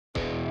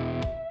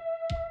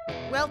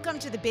Welcome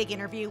to The Big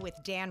Interview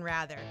with Dan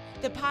Rather,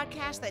 the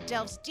podcast that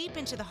delves deep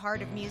into the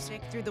heart of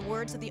music through the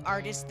words of the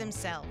artists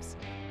themselves.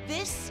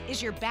 This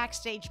is your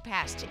backstage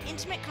pass to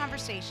intimate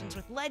conversations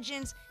with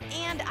legends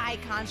and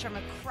icons from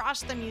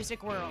across the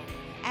music world,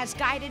 as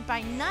guided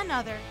by none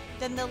other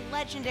than the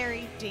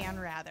legendary Dan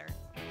Rather.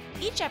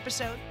 Each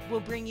episode will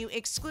bring you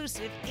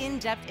exclusive,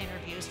 in-depth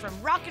interviews from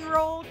rock and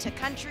roll to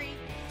country,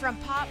 from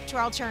pop to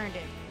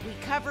alternative. We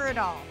cover it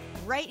all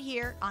right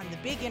here on The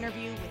Big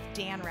Interview with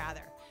Dan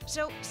Rather.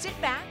 So sit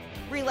back,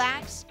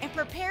 relax, and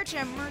prepare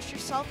to immerse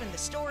yourself in the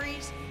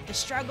stories, the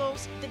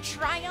struggles, the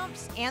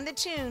triumphs, and the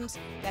tunes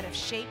that have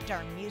shaped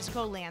our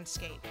musical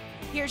landscape.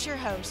 Here's your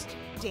host,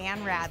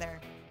 Dan Rather.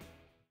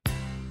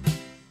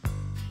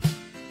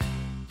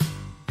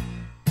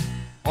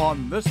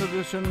 On this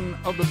edition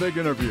of The Big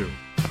Interview,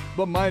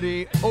 the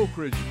mighty Oak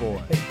Ridge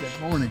Boys.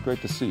 Good morning. Great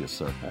to see you,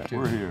 sir.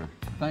 We're here.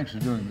 Thanks for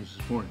doing this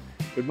morning.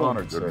 Good morning,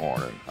 Honored, sir. Good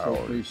morning. How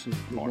are you?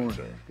 Good morning,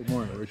 sir. Good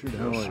morning, Richard.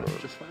 How are you?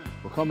 Just fine.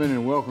 Well, come in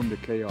and welcome to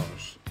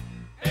Chaos.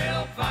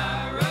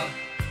 Elvira,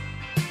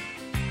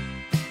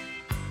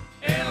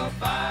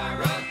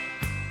 Elvira.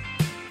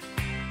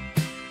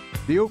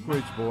 The Oak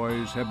Ridge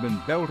Boys have been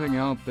belting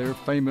out their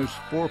famous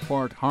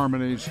four-part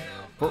harmonies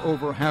for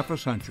over half a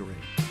century.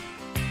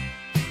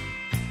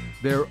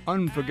 Their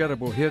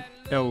unforgettable hit,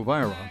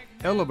 Elvira,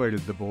 elevated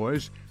the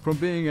boys from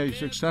being a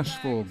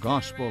successful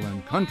gospel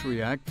and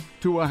country act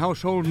to a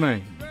household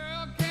name.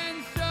 Girl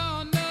can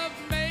sure enough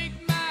make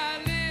my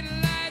little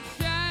light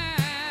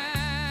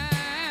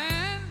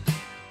shine.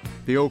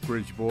 The Oak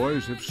Ridge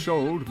Boys have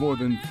sold more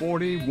than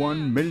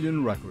 41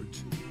 million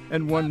records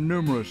and won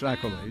numerous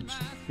accolades,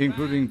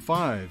 including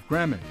 5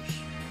 Grammys.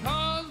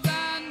 'Cause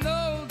I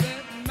know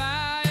that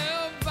my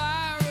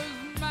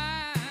Elvira's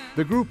mine.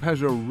 The group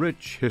has a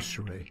rich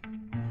history,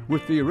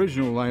 with the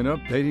original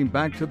lineup dating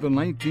back to the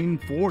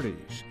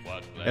 1940s.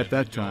 At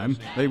that time,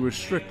 they were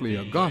strictly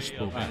a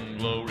gospel band.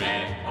 Glory,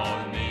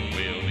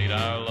 we'll lead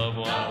our loved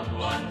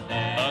ones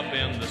up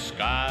in the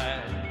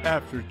sky.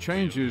 After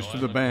changes to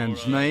the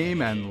band's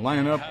name and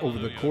lineup over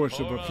the course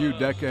of a few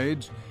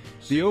decades,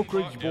 the Oak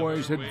Ridge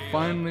Boys had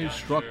finally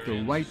struck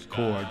the right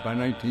chord by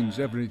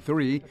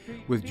 1973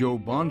 with Joe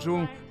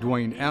Bonzo,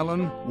 Dwayne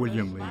Allen,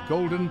 William Lee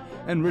Golden,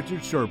 and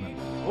Richard Sherman.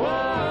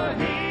 Oh,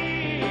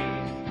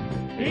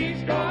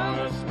 he's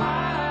gonna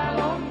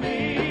smile on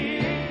me.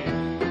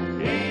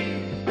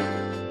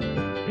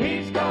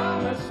 He's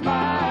gonna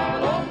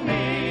smile on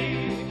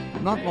me.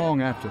 Not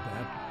long after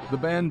that, the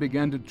band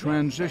began to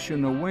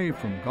transition away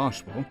from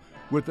gospel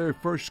with their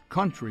first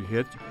country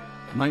hit,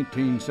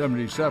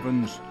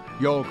 1977's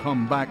Y'all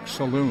Come Back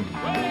Saloon.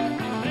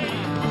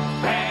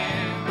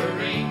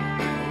 Tambourine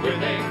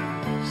with a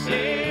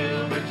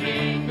silver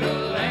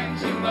jingle, and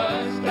she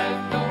must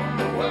have known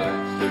the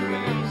words to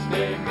each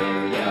their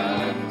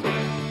million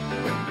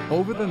tune.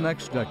 Over the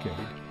next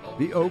decade,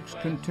 the Oaks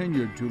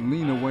continued to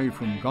lean away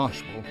from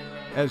gospel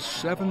as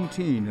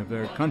 17 of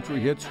their country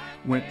hits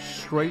went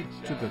straight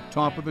to the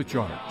top of the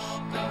charts.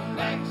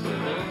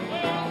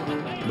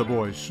 The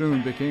boys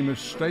soon became a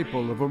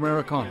staple of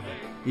Americana,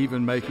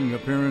 even making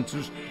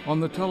appearances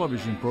on the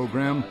television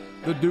program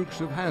The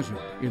Dukes of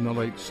Hazzard in the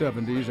late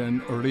 70s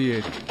and early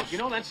 80s. You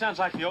know, that sounds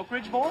like the Oak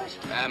Ridge Boys.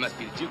 That must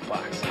be the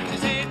jukebox. She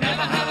said,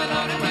 never have I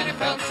known it when it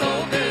felt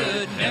so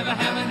good. Never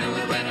have I knew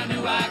it when I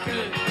knew I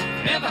could.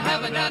 Never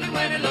have I done it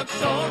when it looked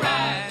so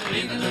right.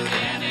 Leaving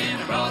Louisiana in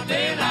broad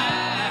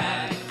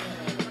daylight.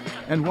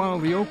 And while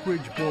the Oak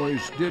Ridge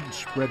Boys did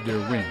spread their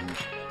wings,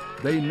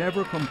 they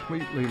never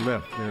completely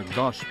left their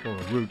gospel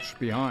roots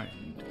behind.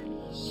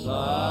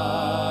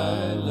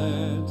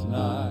 Silent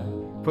night.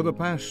 For the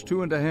past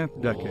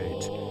 2.5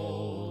 decades,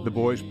 the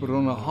boys put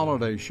on a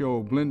holiday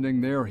show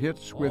blending their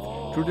hits with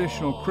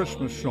traditional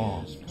Christmas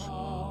songs.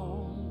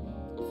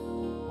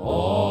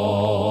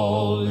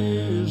 All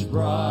is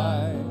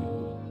bright.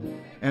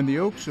 And the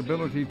Oaks'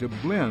 ability to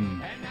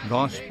blend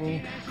gospel,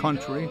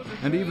 country,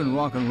 and even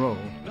rock and roll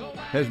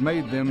has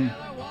made them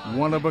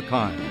one of a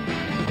kind.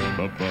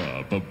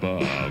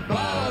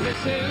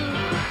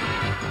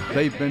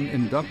 They've been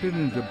inducted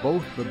into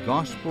both the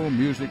Gospel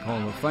Music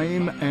Hall of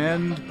Fame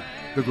and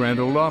the Grand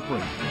Ole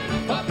Opry.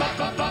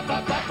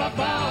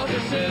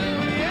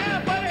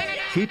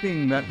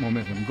 Keeping that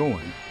momentum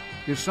going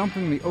is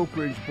something the Oak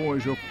Ridge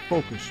Boys are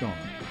focused on.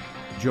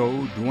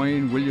 Joe,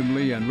 Dwayne, William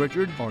Lee, and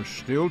Richard are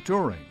still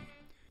touring.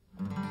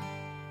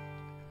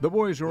 The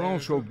boys are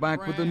also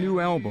back with a new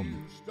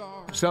album,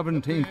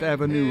 17th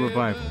Avenue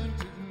Revival.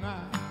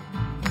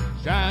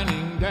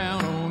 Shining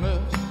down on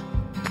us,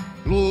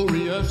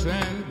 glorious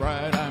and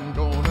bright. I'm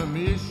gonna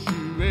miss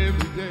you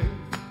every day.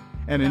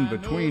 And in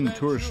between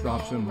tour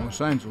stops in Los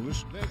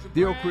Angeles,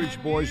 the Oak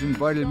Ridge Boys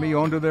invited me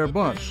onto their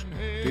bus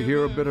to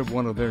hear a bit of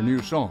one of their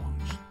new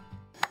songs.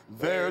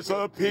 There's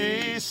a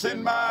peace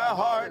in my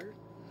heart,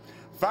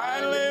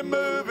 finally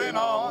moving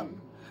on.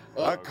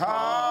 A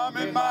calm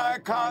in my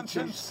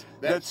conscience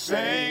that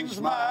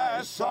sings my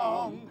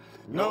song.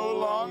 No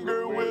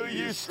longer will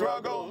you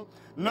struggle,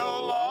 no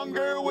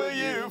longer will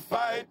you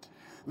fight.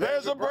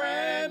 There's a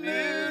brand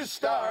new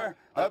star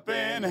up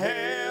in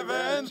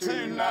heaven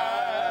dancing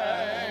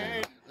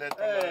tonight. Let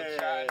the love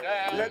shine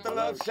down. Let the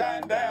love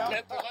shine down.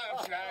 Let the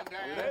love shine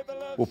down. Let the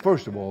love Well,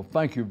 first of all,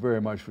 thank you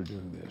very much for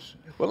doing this.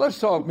 Well, let's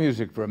talk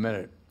music for a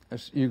minute.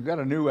 You've got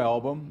a new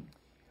album.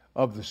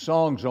 Of the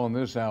songs on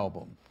this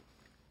album,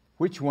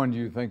 which one do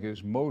you think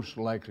is most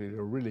likely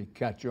to really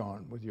catch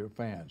on with your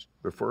fans?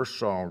 The first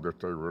song that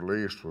they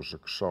released was a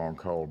song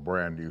called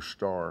Brand New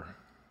Star.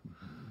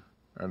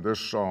 And this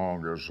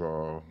song is,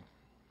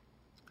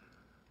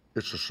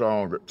 it's a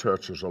song that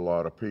touches a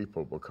lot of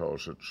people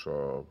because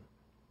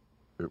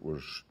it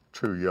was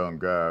two young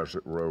guys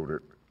that wrote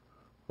it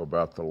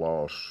about the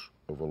loss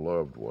of a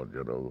loved one,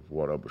 you know,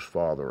 one of his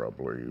father, I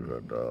believe.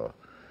 And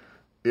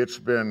it's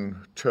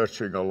been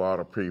touching a lot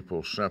of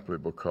people simply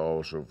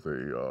because of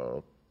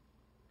the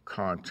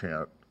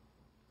content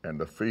and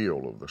the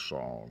feel of the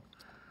song.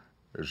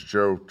 As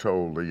Joe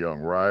told the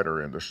young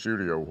writer in the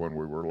studio when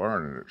we were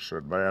learning it,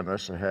 said, man,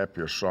 that's the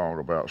happiest song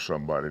about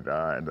somebody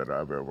dying that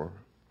I've ever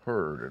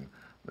heard. And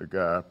the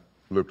guy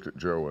looked at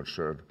Joe and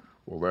said,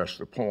 well, that's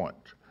the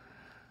point.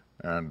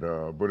 And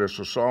but it's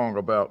a song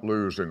about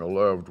losing a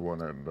loved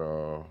one,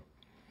 and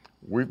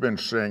we've been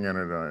singing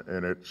it,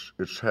 and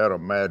it's had a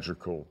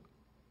magical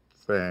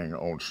thing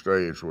on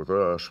stage with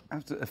us.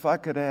 If I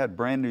could add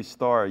Brand New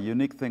Star, a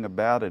unique thing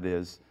about it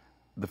is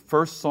the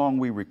first song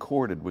we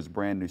recorded was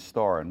Brand New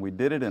Star, and we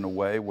did it in a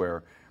way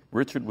where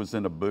Richard was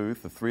in a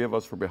booth, the three of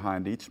us were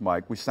behind each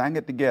mic. We sang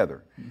it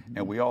together,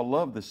 and we all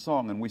loved this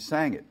song, and we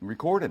sang it,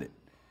 recorded it.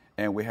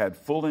 And we had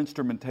full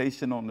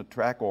instrumentation on the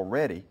track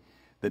already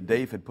that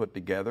Dave had put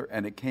together,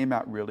 and it came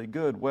out really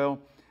good. Well,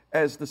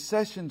 as the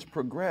sessions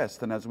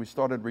progressed and as we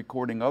started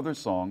recording other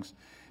songs,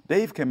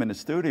 Dave came in the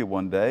studio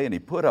one day and he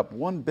put up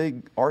one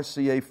big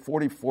RCA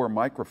 44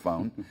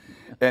 microphone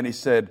and he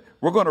said,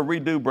 we're going to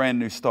redo Brand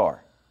New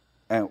Star.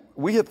 And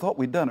we had thought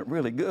we'd done it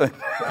really good.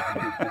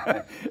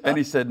 And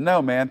he said,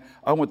 no, man,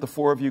 I want the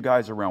four of you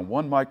guys around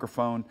one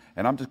microphone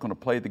and I'm just going to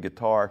play the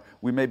guitar.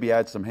 We maybe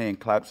add some hand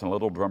claps and a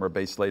little drummer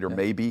bass later,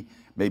 maybe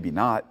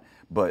not.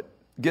 But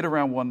get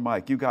around one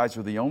mic. You guys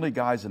are the only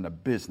guys in the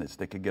business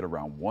that could get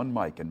around one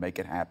mic and make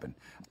it happen.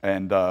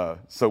 And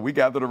so we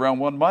gathered around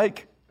one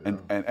mic.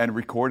 And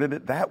recorded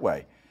it that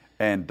way.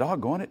 And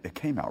doggone it, it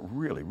came out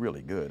really,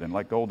 really good. And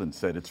like Golden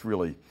said, it's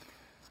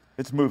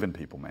moving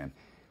people, man.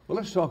 Well,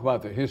 let's talk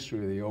about the history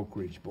of the Oak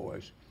Ridge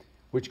Boys,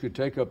 which could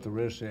take up the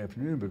rest of the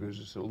afternoon because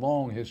it's a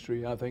long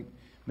history. I think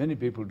many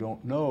people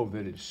don't know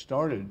that it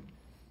started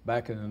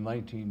back in the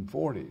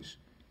 1940s.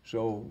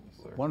 So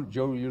why don't,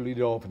 Joe, you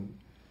lead off and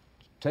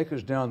take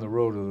us down the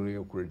road of the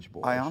Oak Ridge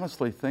Boys. I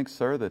honestly think,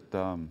 sir,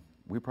 that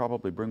we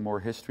probably bring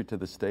more history to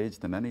the stage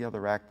than any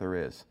other act there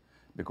is.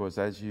 Because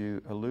as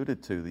you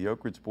alluded to, the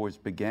Oak Ridge Boys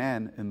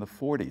began in the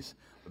 40s.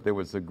 There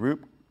was a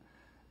group,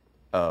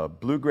 a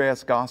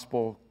bluegrass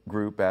gospel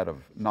group out of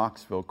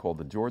Knoxville called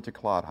the Georgia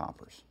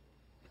Clodhoppers.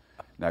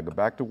 Now go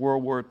back to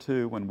World War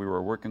II when we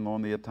were working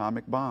on the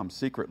atomic bomb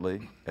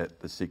secretly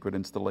at the secret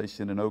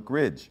installation in Oak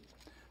Ridge.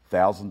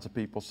 Thousands of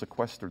people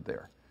sequestered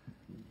there.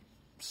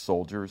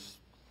 Soldiers,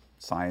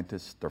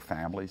 scientists, their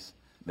families,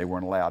 they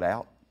weren't allowed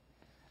out.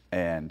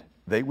 And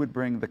they would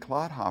bring the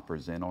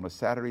Clodhoppers in on a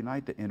Saturday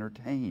night to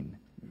entertain.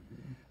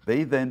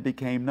 They then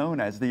became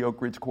known as the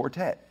Oak Ridge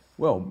Quartet.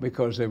 Well,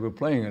 because they were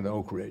playing in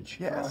Oak Ridge.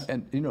 Yes.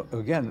 And, you know,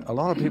 again, a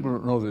lot of people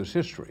don't know this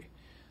history.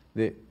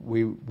 That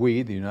we,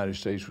 the United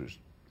States, was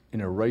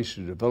in a race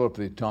to develop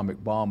the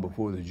atomic bomb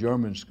before the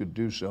Germans could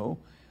do so.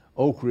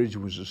 Oak Ridge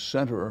was the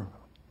center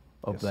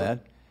of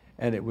that,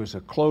 and it was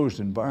a closed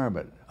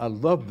environment. I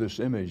love this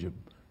image.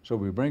 So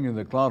we bring in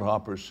the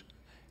Clodhoppers,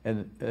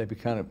 and they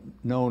became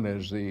known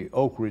as the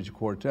Oak Ridge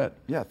Quartet.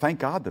 Yeah, thank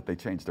God that they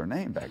changed their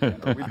name back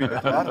then. We'd be the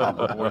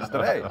Clodhopper Boys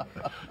today.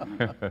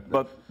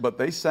 But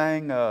they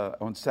sang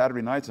on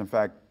Saturday nights. In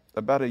fact,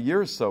 about a year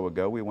or so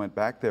ago, we went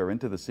back there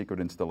into the secret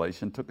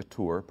installation, took a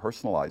tour,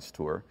 personalized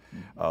tour.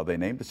 They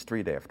named a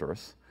street after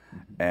us.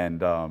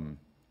 And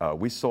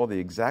we saw the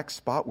exact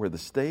spot where the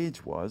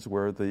stage was,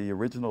 where the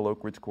original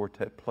Oak Ridge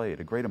Quartet played.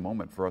 A great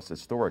moment for us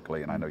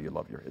historically, and I know you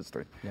love your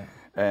history. Yeah.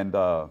 And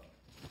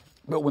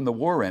but when the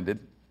war ended,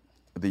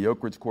 the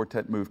Oak Ridge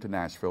Quartet moved to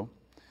Nashville,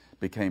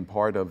 became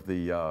part of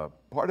the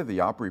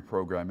Opry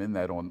program in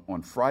that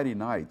on Friday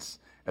nights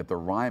at the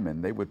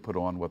Ryman, they would put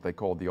on what they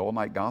called the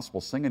all-night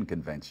gospel singing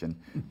convention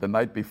the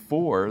night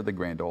before the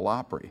Grand Ole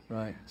Opry.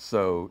 Right.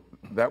 So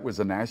that was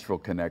a Nashville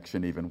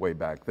connection even way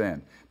back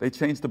then. They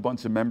changed a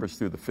bunch of members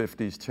through the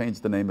 50s,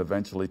 changed the name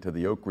eventually to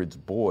the Oak Ridge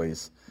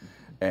Boys,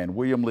 and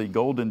William Lee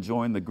Golden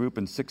joined the group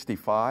in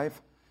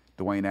 '65,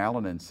 Dwayne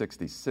Allen in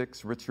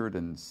 '66, Richard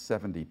in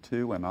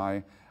 '72, and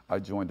I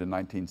joined in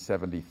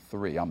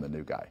 1973. I'm the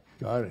new guy.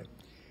 Got it.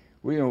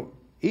 Well, you know,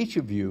 each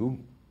of you,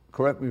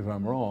 correct me if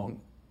I'm wrong,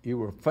 you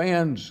were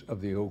fans of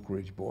the Oak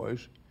Ridge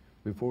Boys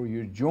before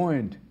you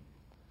joined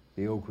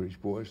the Oak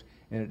Ridge Boys,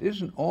 and it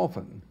isn't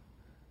often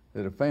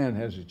that a fan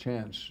has a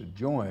chance to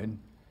join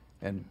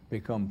and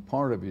become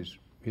part of his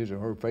or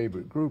her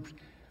favorite groups.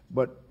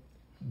 But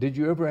did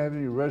you ever have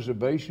any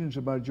reservations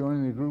about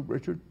joining the group,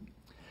 Richard?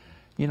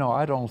 You know,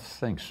 I don't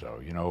think so.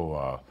 You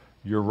know,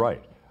 you're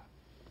right.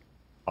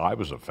 I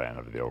was a fan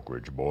of the Oak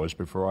Ridge Boys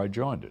before I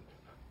joined it.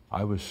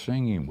 I was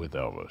singing with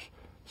Elvis,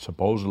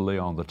 supposedly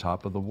on the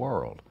top of the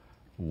world.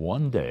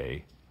 One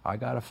day, I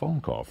got a phone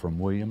call from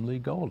William Lee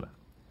Golden.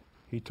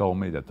 He told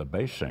me that the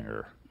bass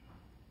singer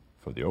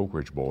for the Oak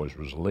Ridge Boys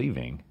was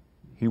leaving.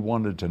 He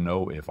wanted to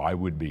know if I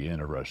would be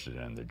interested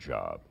in the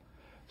job.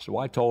 So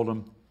I told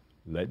him,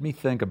 let me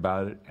think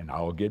about it and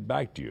I'll get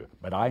back to you.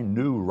 But I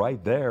knew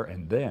right there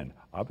and then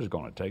I was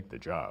going to take the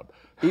job.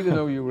 Even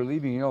though you were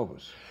leaving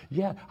Elvis?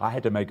 Yeah, I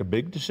had to make a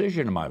big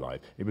decision in my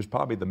life. It was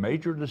probably the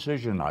major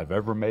decision I've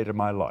ever made in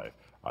my life.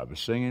 I was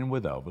singing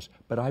with Elvis,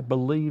 but I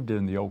believed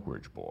in the Oak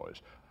Ridge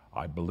Boys.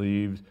 I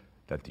believed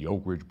that the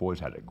Oak Ridge Boys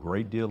had a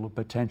great deal of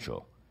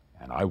potential,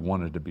 and I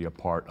wanted to be a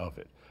part of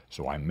it.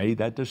 So I made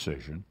that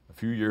decision. A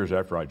few years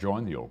after I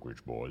joined the Oak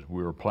Ridge Boys,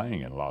 we were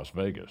playing in Las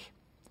Vegas,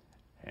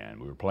 and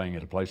we were playing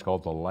at a place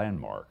called The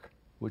Landmark,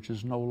 which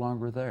is no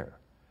longer there.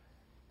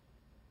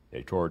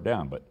 They tore it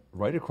down, but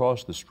right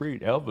across the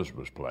street, Elvis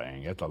was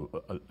playing at the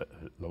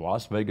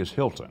Las Vegas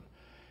Hilton.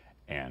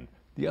 And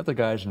the other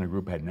guys in the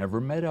group had never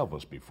met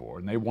Elvis before,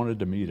 and they wanted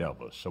to meet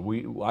Elvis.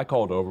 So I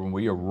called over, and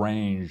we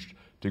arranged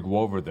to go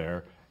over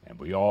there, and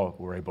we all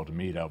were able to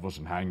meet Elvis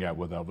and hang out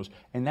with Elvis.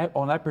 And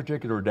on that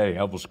particular day,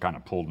 Elvis kind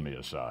of pulled me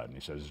aside, and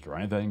he says, is there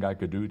anything I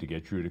could do to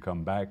get you to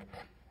come back?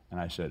 And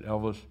I said,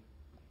 Elvis,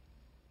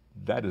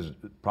 that is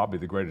probably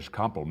the greatest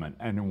compliment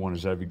anyone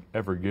has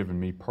ever given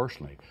me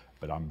personally.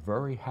 But I'm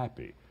very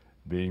happy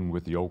being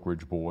with the Oak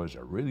Ridge Boys.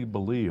 I really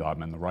believe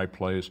I'm in the right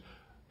place,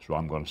 so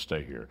I'm going to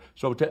stay here.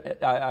 So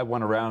I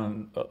went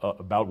around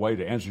about way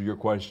to answer your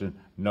question.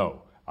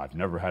 No, I've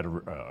never had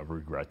a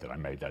regret that I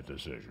made that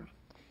decision.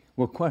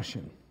 Well,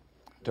 question,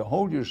 to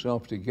hold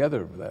yourself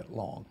together for that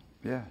long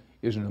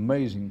is an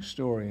amazing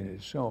story in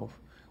itself.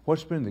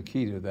 What's been the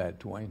key to that,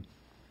 Dwayne?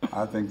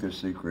 I think the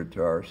secret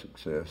to our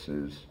success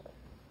is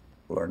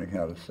learning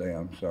how to say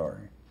I'm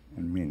sorry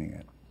and meaning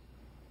it,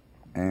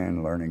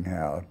 and learning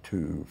how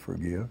to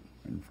forgive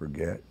and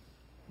forget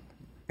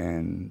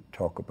and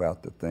talk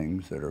about the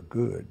things that are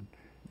good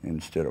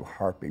instead of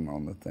harping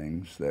on the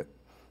things that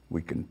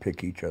we can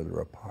pick each other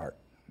apart.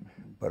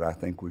 But I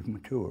think we've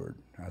matured.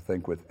 I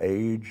think with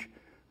age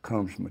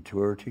comes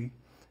maturity,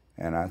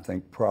 and I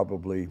think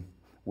probably,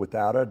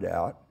 without a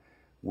doubt,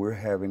 we're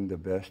having the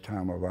best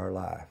time of our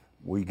life.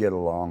 We get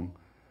along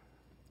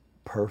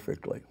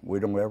perfectly. We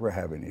don't ever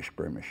have any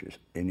skirmishes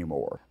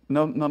anymore.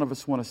 No, none of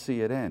us want to see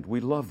it end. We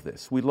love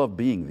this. We love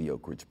being the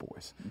Oak Ridge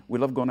Boys. We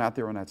love going out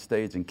there on that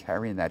stage and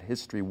carrying that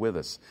history with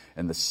us,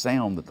 and the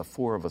sound that the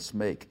four of us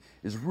make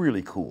is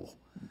really cool.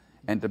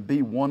 And to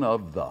be one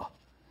of the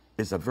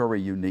is a very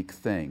unique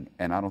thing,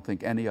 and I don't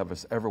think any of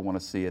us ever want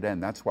to see it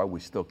end. That's why we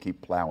still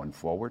keep plowing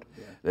forward.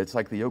 Yeah. It's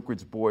like the Oak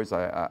Ridge Boys,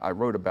 I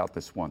wrote about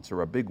this once,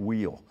 are a big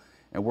wheel,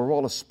 and we're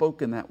all a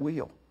spoke in that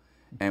wheel.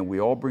 And we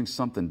all bring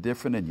something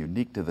different and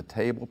unique to the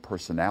table,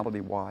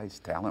 personality-wise,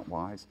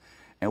 talent-wise,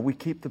 and we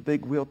keep the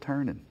big wheel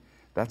turning.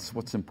 That's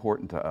what's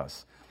important to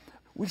us.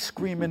 We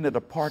scream into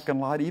the parking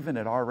lot, even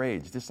at our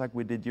age, just like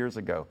we did years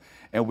ago.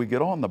 And we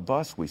get on the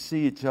bus, we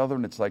see each other,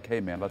 and it's like, hey,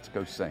 man, let's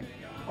go sing.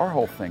 Our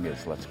whole thing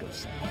is, let's go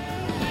sing.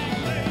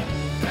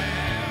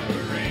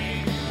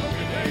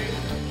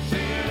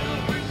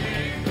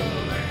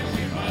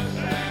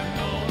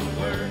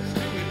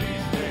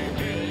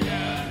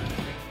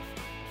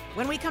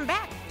 When we come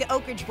back, the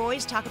Oak Ridge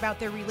Boys talk about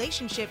their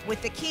relationship with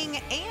the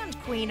king and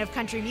queen of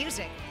country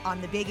music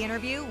on The Big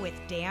Interview with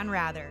Dan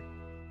Rather.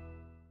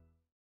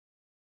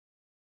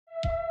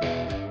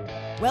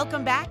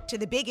 Welcome back to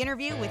The Big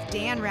Interview with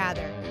Dan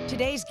Rather.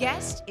 Today's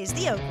guest is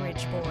the Oak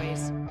Ridge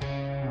Boys.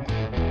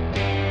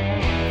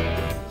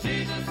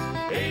 Jesus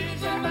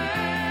is a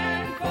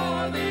man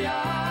for the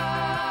hour.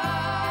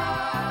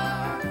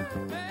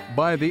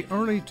 By the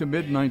early to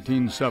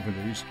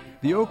mid-1970s,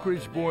 the Oak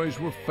Ridge Boys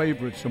were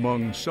favorites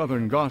among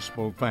Southern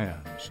gospel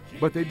fans,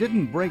 but they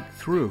didn't break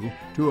through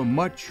to a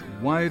much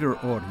wider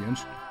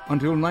audience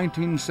until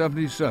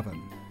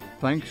 1977,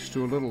 thanks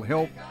to a little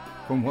help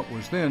from what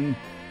was then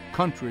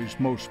country's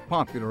most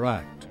popular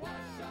act.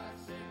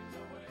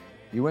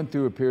 You went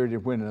through a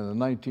period when in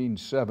the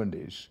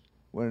 1970s,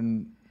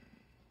 when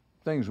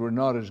things were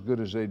not as good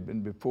as they'd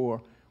been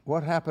before.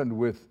 What happened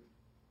with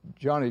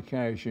Johnny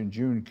Cash and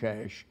June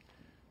Cash?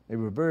 They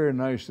were very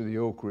nice to the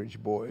Oak Ridge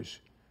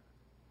Boys.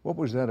 What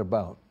was that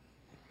about?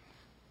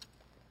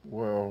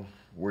 Well,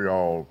 we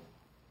all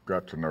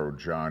got to know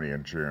Johnny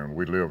and June.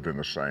 We lived in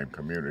the same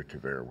community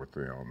there with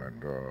them,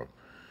 and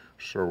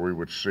so we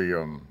would see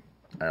them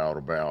out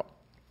about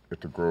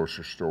at the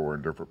grocery store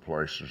and different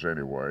places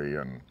anyway.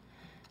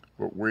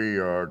 But we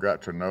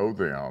got to know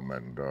them,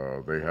 and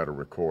they had a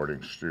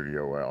recording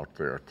studio out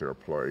there at their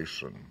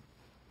place, and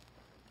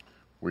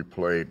we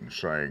played and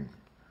sang.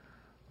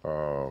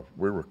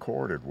 We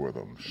recorded with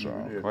them, so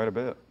quite a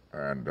bit,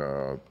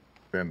 and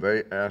then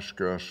they asked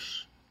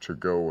us to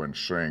go and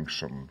sing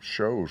some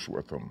shows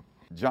with them.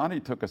 Johnny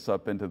took us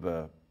up into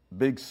the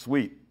big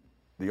suite,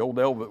 the old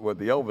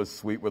Elvis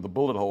suite where the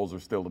bullet holes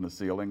are still in the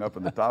ceiling, up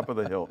in the top of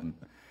the Hilton.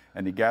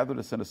 And he gathered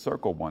us in a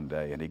circle one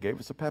day, and he gave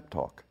us a pep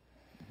talk.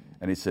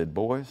 And he said,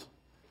 boys,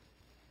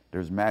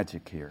 There's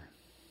magic here.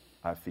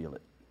 I feel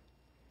it.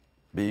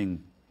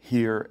 Being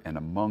here and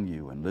among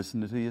you and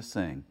listening to you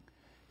sing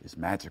is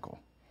magical.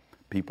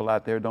 People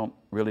out there don't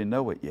really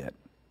know it yet,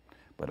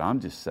 but I'm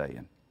just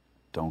saying,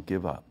 don't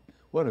give up.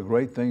 What a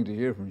great thing to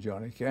hear from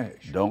Johnny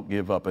Cash. Don't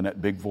give up. And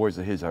that big voice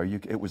of his,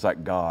 it was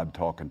like God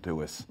talking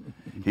to us.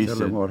 He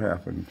Tell him what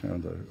happened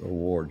on the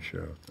award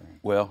show thing.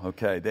 Well,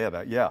 okay,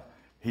 Dad, yeah.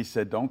 He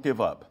said, don't give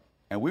up.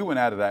 And we went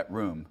out of that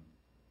room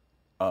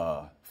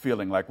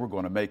feeling like we're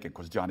going to make it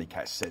because Johnny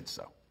Cash said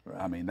so. Right.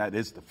 I mean, that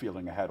is the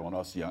feeling I had on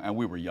us young, and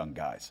we were young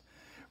guys.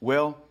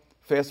 Well,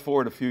 fast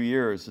forward a few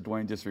years,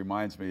 Dwayne just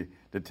reminds me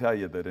to tell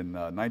you that in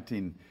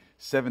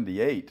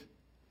 1978,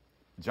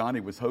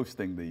 Johnny was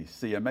hosting the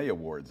CMA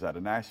Awards out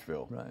of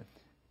Nashville. Right.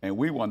 And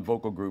we won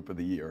Vocal Group of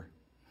the Year.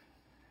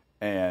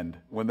 And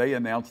when they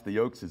announced the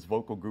Oaks as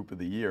Vocal Group of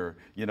the Year,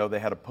 you know, they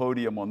had a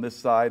podium on this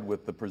side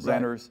with the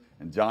presenters,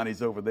 right, and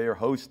Johnny's over there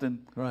hosting.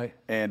 Right.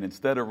 And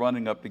instead of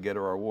running up to get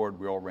our award,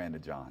 we all ran to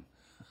John.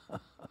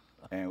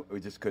 And we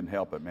just couldn't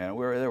help it, man.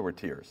 There were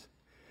tears.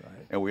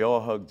 Right. And we all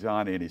hugged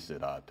Johnny, and he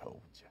said, I told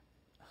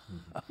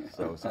you.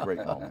 So it's a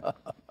great moment.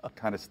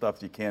 Kind of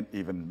stuff you can't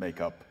even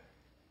make up.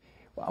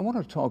 Well, I want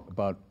to talk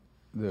about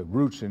the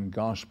roots in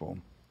gospel.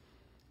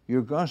 You're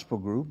a gospel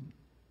group,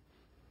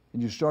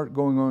 and you start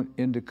going on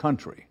into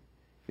country.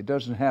 It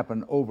doesn't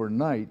happen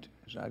overnight,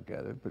 as I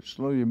gather, but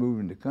slowly you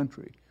move into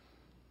country.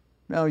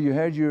 Now, you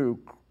had your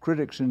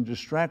critics and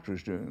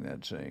distractors doing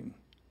that, saying,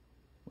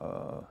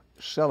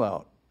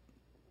 sellout.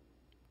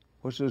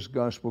 What's this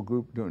gospel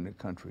group doing in the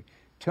country?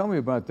 Tell me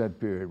about that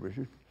period,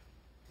 Richard.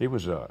 It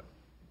was an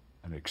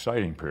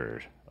exciting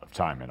period of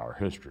time in our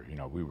history. You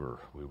know, we were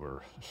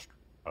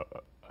a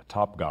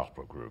top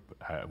gospel group,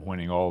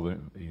 winning all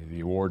the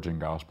awards in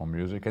gospel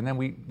music, and then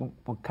we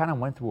kind of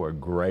went through a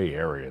gray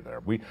area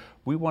there.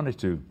 We wanted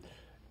to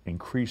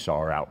increase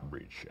our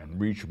outreach and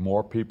reach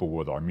more people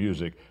with our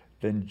music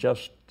than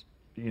just,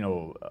 you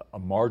know, a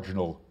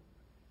marginal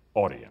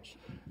audience.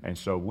 And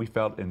so we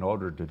felt in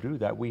order to do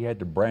that, we had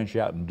to branch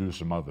out and do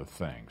some other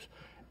things.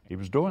 It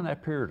was during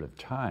that period of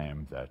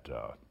time that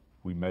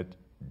we met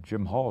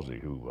Jim Halsey,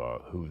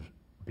 who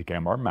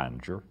became our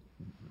manager.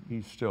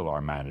 He's still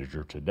our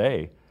manager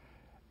today.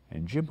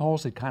 And Jim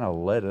Halsey kind of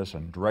led us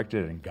and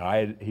directed and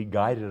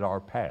guided our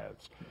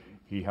paths.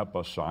 He helped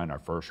us sign our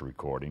first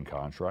recording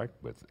contract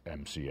with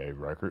MCA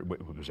Records.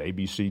 It was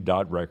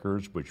ABC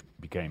Records, which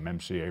became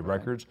MCA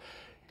Records.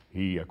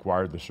 He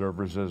acquired the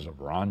services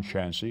of Ron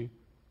Chancey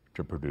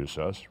to produce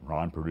us.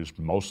 Ron produced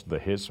most of the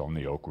hits on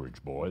the Oak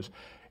Ridge Boys.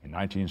 In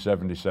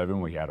 1977,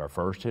 we had our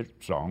first hit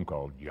song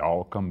called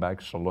Y'all Come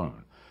Back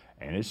Saloon.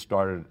 And it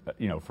started,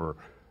 you know, from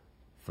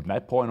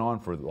that point on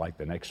for like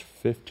the next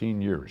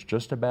 15 years,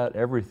 just about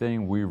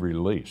everything we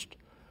released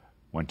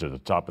went to the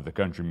top of the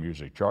country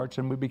music charts,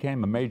 and we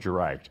became a major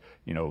act,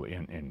 you know,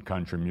 in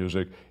country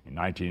music. In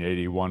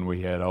 1981,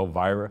 we had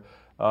Elvira.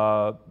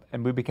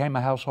 And we became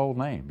a household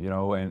name, you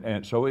know,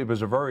 and so it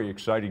was a very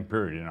exciting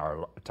period in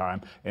our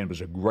time, and it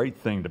was a great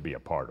thing to be a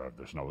part of.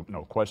 There's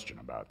no question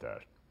about that.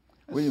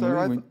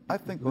 Sir, I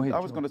think I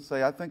was going to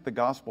say, I think the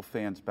gospel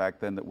fans back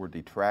then that were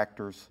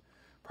detractors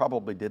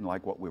probably didn't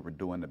like what we were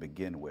doing to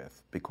begin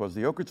with, because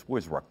the Oak Ridge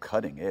Boys were a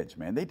cutting edge,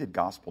 man. They did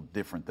gospel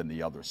different than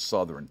the other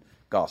Southern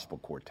gospel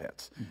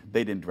quartets. Mm-hmm.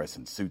 They didn't dress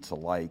in suits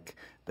alike.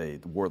 They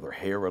wore their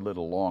hair a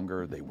little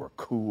longer. They were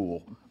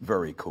cool,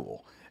 very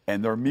cool.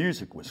 And their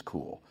music was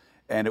cool.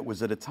 And it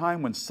was at a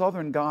time when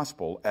Southern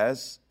gospel,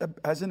 as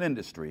an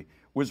industry,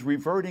 was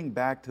reverting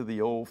back to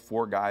the old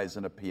four guys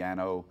and a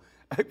piano,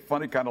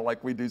 funny kind of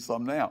like we do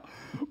some now.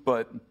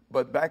 But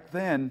back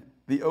then,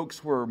 the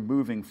Oaks were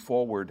moving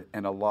forward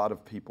and a lot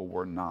of people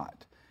were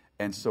not.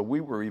 And so we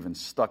were even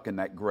stuck in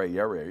that gray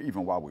area,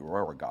 even while we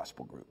were a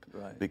gospel group,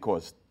 right,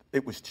 because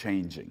it was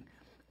changing.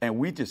 And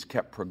we just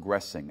kept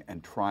progressing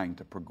and trying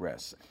to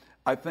progress.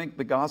 I think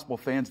the gospel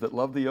fans that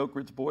loved the Oak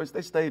Ridge Boys,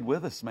 they stayed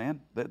with us, man.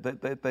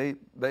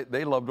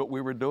 They loved what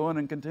we were doing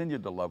and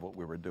continued to love what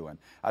we were doing.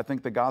 I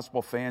think the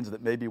gospel fans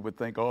that maybe would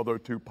think, oh, they're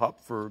too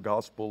pop for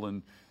gospel,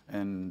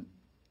 and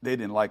they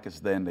didn't like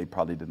us then, they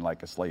probably didn't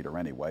like us later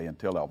anyway,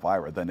 until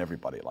Elvira, then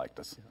everybody liked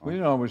us. Well,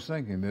 you know, I was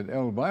thinking that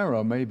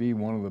Elvira may be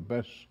one of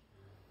the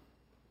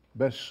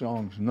best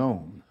songs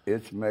known.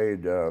 It's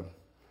made the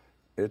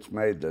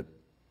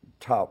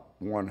top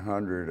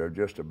 100 of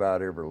just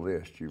about every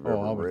list you've ever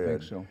read. I would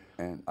think so.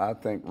 And I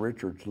think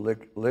Richard's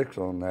licks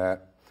on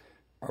that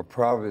are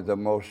probably the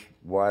most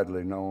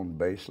widely known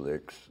bass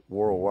licks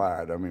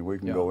worldwide. I mean, we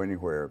can go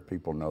anywhere,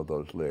 people know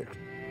those licks.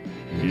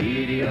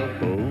 Giddy up,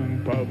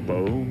 boom,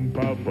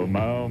 papa,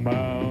 mow,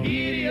 mow.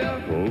 Giddy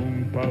up,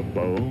 boom,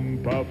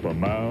 papa,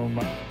 mow,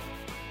 mow.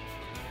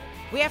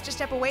 We have to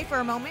step away for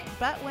a moment,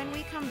 but when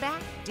we come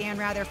back, Dan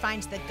Rather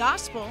finds the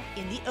gospel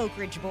in the Oak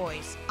Ridge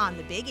Boys on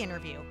The Big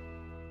Interview.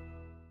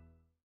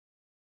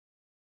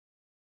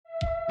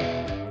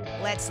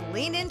 Let's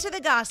lean into the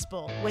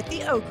gospel with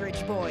the Oak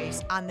Ridge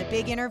Boys on The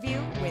Big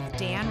Interview with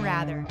Dan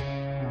Rather.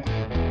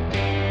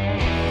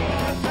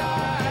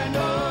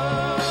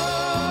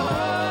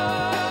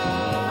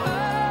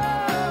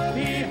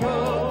 He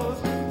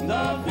holds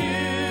the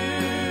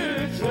future.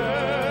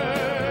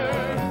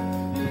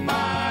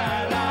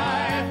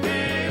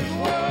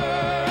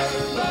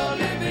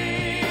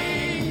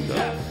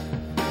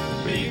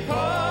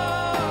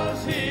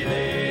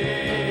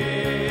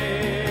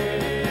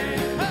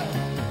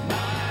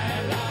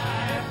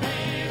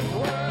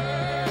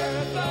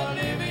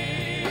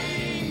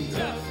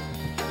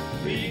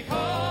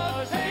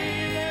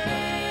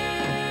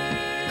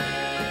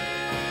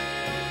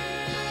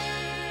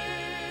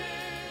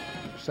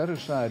 set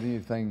aside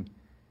anything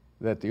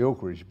that the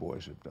Oak Ridge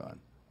Boys have done.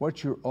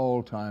 What's your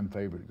all-time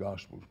favorite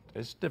gospel?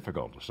 It's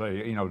difficult to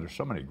say. You know, there's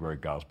so many great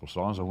gospel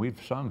songs, and we've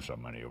sung so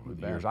many over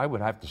the years. I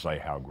would have to say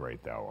How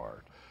Great Thou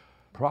Art.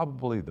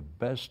 Probably the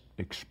best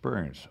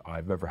experience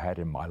I've ever had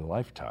in my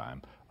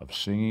lifetime of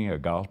singing a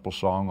gospel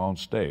song on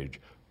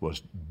stage was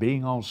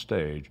being on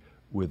stage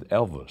with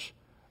Elvis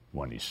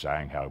when he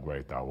sang How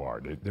Great Thou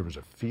Art. There was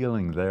a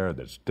feeling there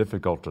that's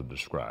difficult to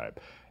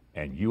describe.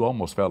 And you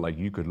almost felt like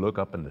you could look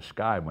up in the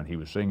sky when he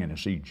was singing and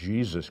see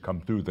Jesus come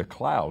through the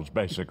clouds,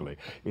 basically.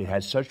 It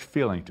had such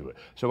feeling to it.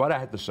 So I'd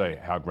have to say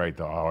How Great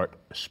Thou Art,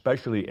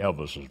 especially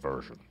Elvis's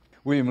version.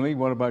 William Lee,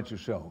 what about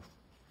yourself?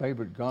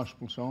 Favorite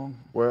gospel song?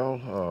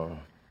 Well,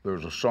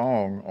 there's a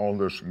song on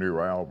this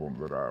new album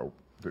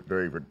that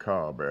David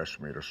Cobb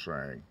asked me to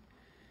sing.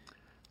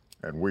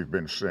 And we've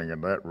been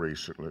singing that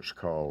recently. It's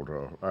called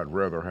I'd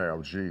Rather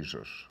Have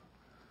Jesus.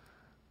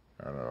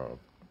 And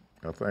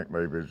I think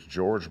maybe it's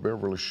George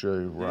Beverly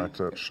Shea writes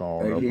that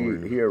song.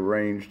 He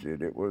arranged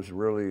it. It was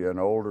really an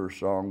older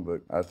song, but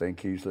I think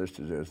he's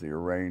listed as the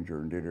arranger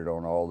and did it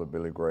on all the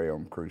Billy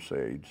Graham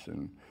crusades,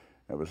 and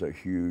that was a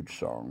huge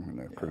song in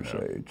the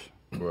crusades.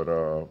 But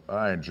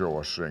I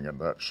enjoy singing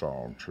that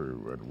song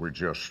too, and we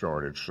just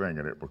started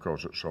singing it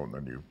because it's on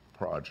the new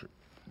project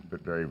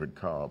that David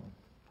Cobb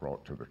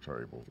brought to the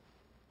table.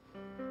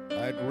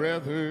 I'd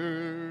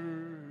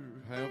rather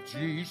have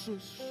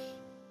Jesus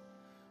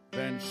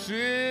than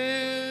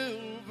silver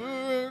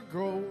or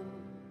gold.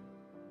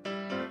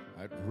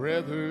 I'd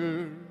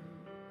rather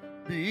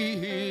be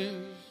his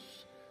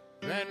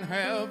than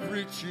have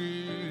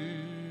riches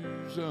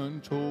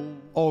untold.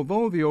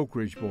 Although the Oak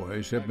Ridge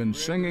Boys have been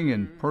singing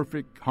in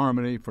perfect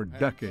harmony for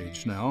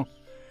decades now,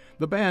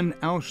 the band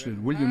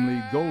ousted William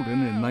Lee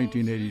Golden in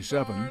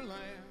 1987.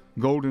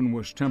 Golden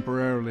was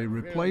temporarily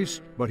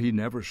replaced, but he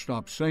never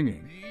stopped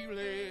singing.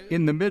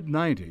 In the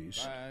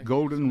mid-90s,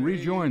 Golden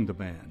rejoined the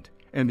band,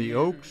 and the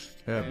Oaks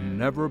have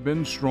never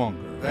been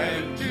stronger.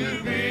 Than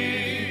to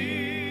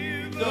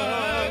be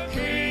the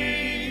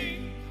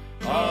king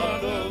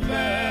of the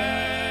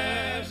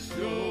vast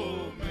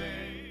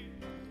domain.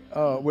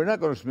 We're not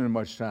going to spend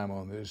much time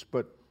on this,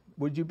 but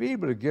would you be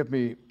able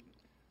to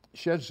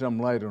shed some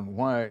light on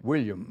why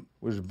William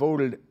was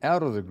voted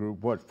out of the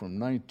group, from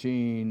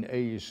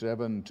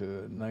 1987 to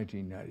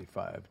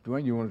 1995?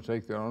 Dwayne, you want to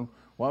take that on?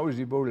 Why was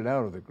he voted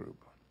out of the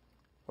group?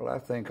 Well, I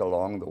think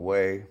along the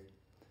way,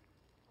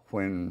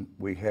 when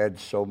we had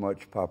so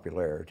much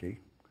popularity,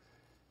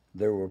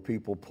 there were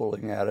people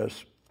pulling at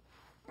us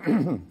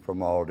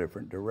from all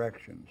different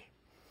directions.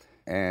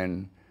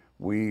 And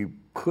we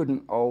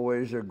couldn't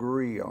always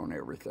agree on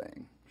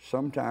everything.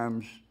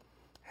 Sometimes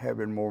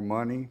having more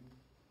money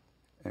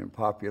and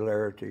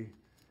popularity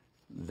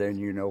than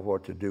you know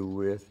what to do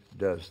with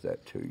does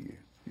that to you.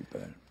 You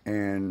bet.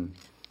 And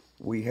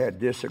we had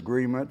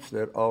disagreements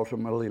that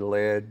ultimately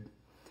led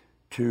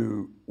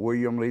to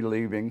William Lee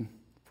leaving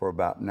for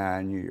about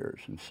 9 years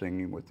and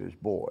singing with his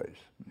boys.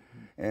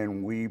 Mm-hmm.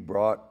 And we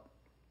brought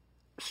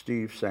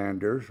Steve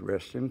Sanders,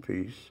 rest in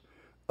peace,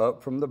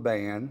 up from the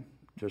band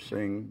to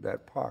sing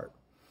that part.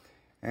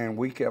 And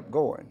we kept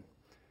going.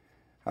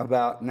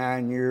 About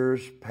 9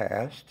 years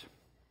passed,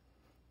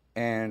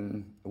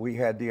 and we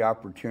had the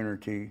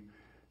opportunity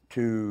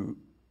to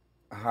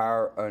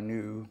hire a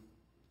new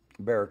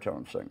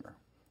baritone singer,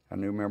 a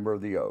new member of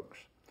the Oaks.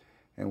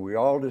 And we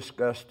all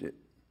discussed it.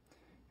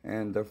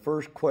 And the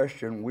first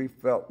question we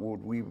felt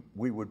we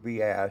would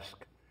be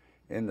asked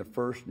in the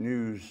first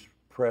news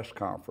press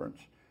conference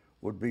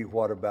would be,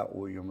 what about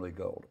William Lee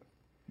Golden?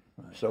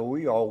 Right. So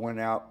we all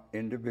went out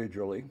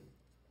individually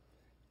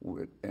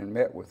and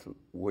met with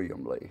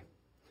William Lee.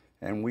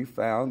 And we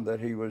found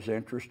that he was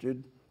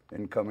interested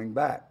in coming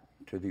back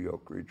to the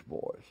Oak Ridge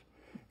Boys.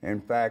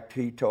 In fact,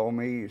 he told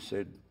me, he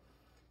said,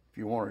 if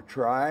you want to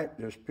try it,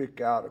 just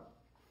pick out a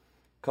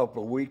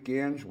couple of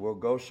weekends, we'll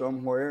go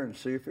somewhere and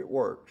see if it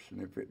works.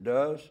 And if it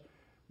does,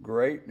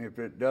 great. And if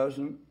it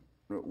doesn't,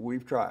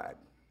 we've tried.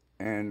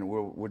 And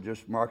we'll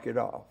just mark it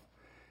off.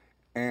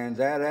 And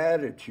that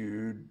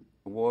attitude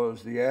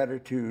was the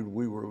attitude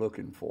we were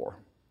looking for.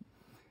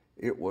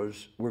 It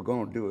was, we're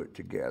going to do it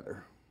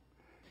together.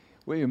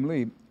 William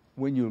Lee,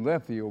 when you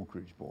left the Oak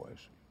Ridge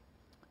Boys,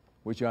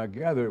 which I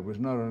gather it was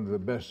not under the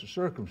best of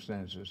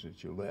circumstances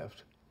that you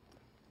left,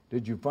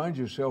 did you find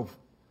yourself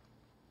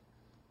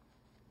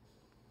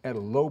at a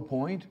low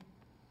point,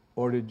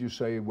 or did you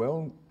say,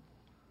 well,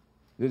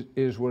 this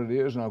is what it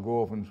is, and I'll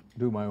go off and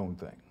do my own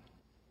thing?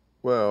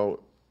 Well,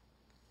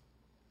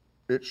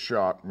 it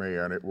shocked me,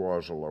 and it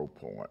was a low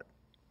point.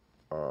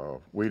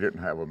 We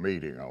didn't have a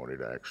meeting on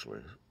it,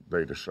 actually.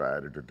 They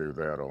decided to do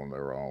that on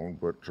their own,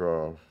 but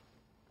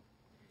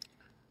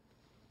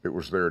it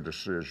was their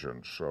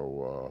decision,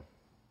 so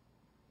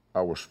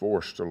I was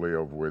forced to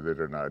live with it,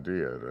 and I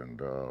did.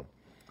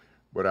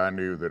 But I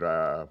knew that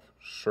I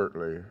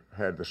certainly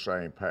had the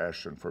same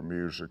passion for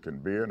music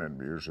and being in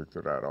music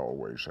that I'd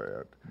always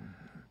had.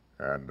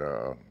 Mm-hmm. And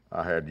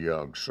I had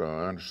young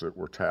sons that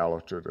were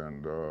talented,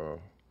 and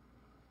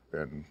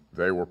and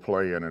they were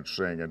playing and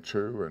singing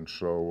too, and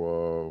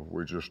so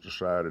we just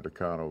decided to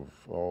kind of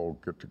all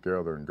get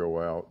together and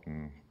go out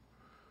and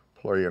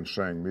play and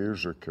sing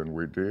music, and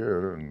we did.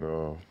 And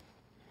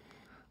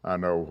I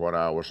know when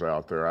I was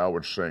out there, I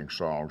would sing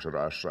songs that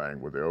I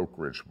sang with the Oak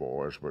Ridge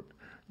Boys, but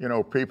you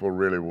know, people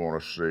really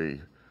want to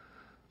see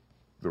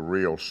the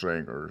real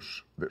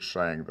singers that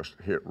sang the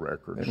hit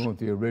records. They want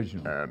the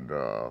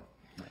original.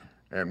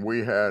 And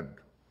we had,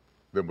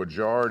 the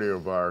majority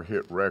of our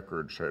hit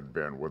records had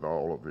been with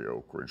all of the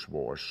Oak Ridge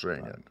Boys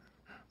singing. Right.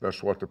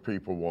 That's what the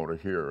people want to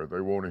hear.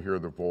 They want to hear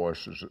the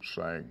voices that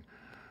sang.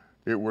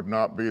 It would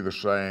not be the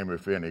same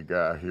if any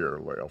guy here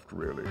left,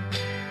 really.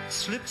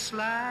 Slip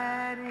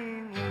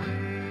sliding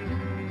away,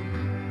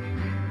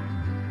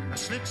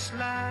 slip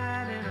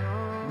sliding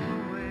away.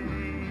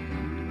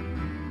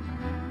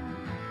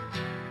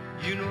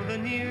 You know, the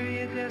nearer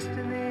your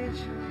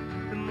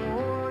destination, the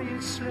more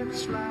you slip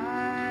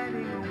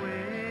sliding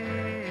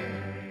away.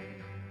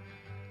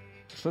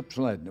 Slip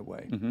sliding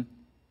away. Mm-hmm.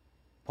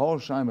 Paul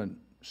Simon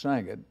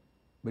sang it,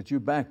 but you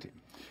backed him.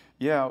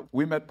 Yeah,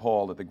 we met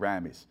Paul at the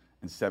Grammys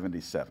in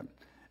 '77.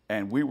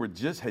 And we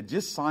had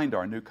just signed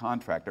our new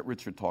contract that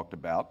Richard talked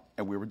about,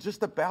 and we were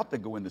just about to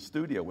go in the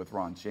studio with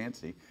Ron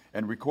Chancey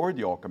and record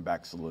Y'all Come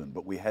Back Saloon,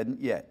 but we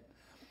hadn't yet.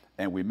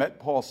 And we met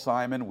Paul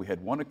Simon. We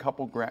had won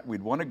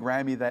we'd won a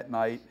Grammy that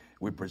night.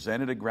 We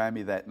presented a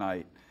Grammy that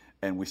night,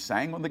 and we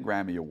sang on the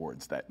Grammy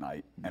Awards that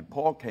night. And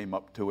Paul came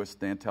up to us,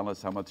 telling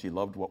us how much he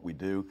loved what we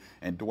do.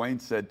 And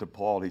Dwayne said to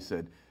Paul, he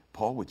said,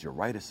 "Paul, would you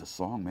write us a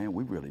song, man?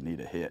 We really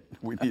need a hit.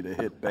 We need a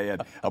hit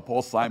bad. A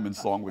Paul Simon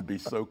song would be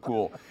so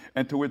cool."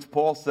 And to which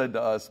Paul said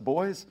to us,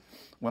 "Boys,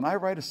 when I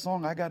write a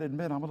song, I got to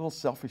admit, I'm a little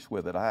selfish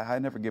with it. I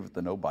never give it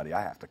to nobody.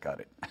 I have to cut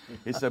it."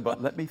 He said,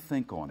 "But let me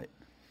think on it."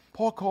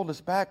 Paul called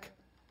us back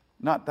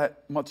not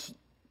that much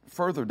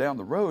further down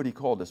the road. He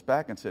called us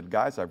back and said,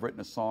 "Guys, I've written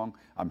a song.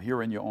 I'm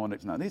hearing you on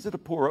it." Now, these are the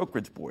poor Oak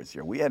Ridge Boys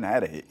here. We hadn't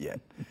had a hit yet.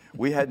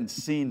 We hadn't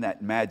seen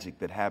that magic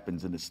that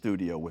happens in the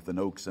studio with an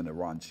Oaks and a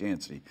Ron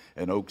Chancey,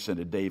 an Oaks and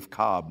a Dave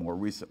Cobb more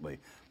recently.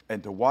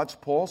 And to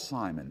watch Paul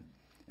Simon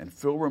and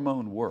Phil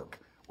Ramone work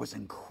was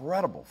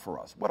incredible for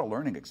us. What a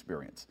learning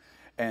experience.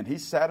 And he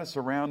sat us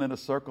around in a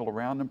circle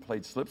around him,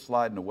 played Slip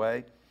Sliding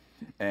Away,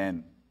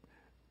 and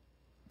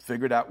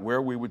figured out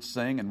where we would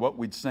sing and what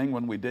we'd sing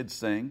when we did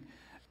sing.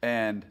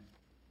 And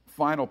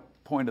final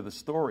point of the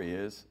story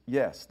is,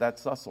 yes,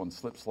 that's us on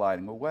Slip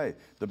Sliding Away,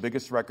 the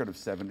biggest record of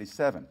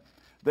 '77.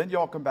 Then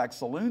Y'all Come Back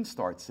Saloon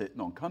starts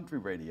hitting on country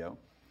radio.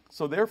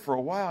 So there for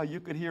a while, you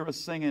could hear us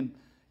singing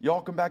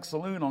Y'all Come Back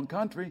Saloon on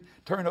country,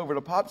 turn over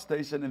to pop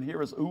station and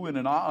hear us oohing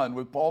and ahhing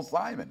with Paul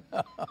Simon.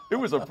 It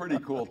was a pretty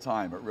cool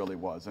time, it really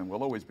was, and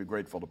we'll always be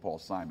grateful to Paul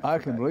Simon. I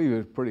can believe it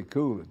was pretty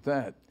cool at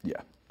that.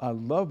 Yeah. I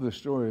love the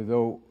story,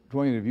 though,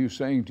 Dwayne, of you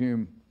saying to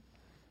him,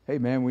 "Hey,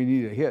 man, we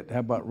need a hit.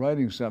 How about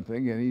writing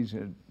something?" And he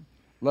said,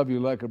 "Love you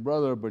like a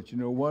brother, but you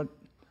know what?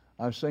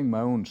 I sing my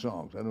own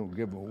songs. I don't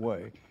give them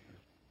away."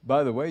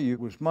 By the way, it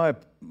was my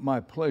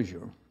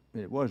pleasure,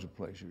 it was a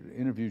pleasure, to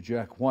interview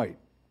Jack White.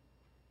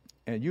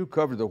 And you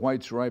covered the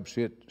White Stripes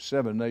hit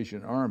Seven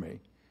Nation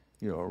Army,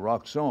 a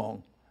rock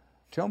song.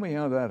 Tell me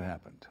how that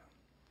happened.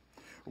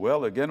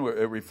 Well, again,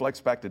 it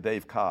reflects back to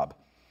Dave Cobb.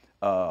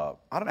 I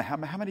don't know,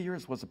 how many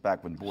years was it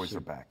back when Boys Are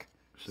Back?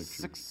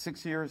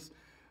 6 years.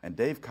 And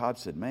Dave Cobb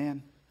said,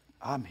 "Man,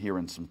 I'm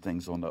hearing some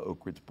things on the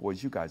Oak Ridge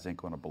Boys. You guys ain't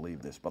going to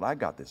believe this, but I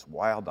got this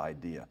wild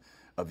idea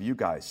of you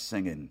guys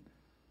singing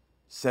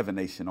Seven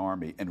Nation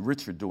Army and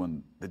Richard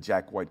doing the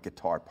Jack White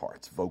guitar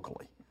parts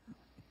vocally."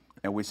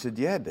 And we said,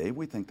 "Yeah, Dave,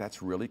 we think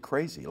that's really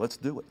crazy. Let's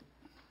do it."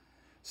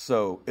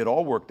 So it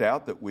all worked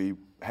out that we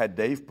had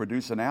Dave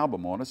produce an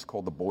album on us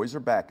called The Boys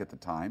Are Back at the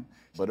time,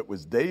 but it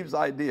was Dave's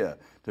idea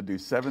to do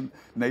Seven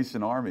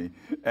Nation Army.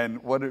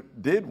 And what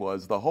it did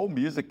was the whole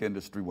music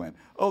industry went,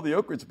 "Oh, the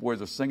Oak Ridge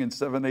Boys are singing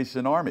Seven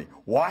Nation Army.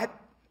 What?"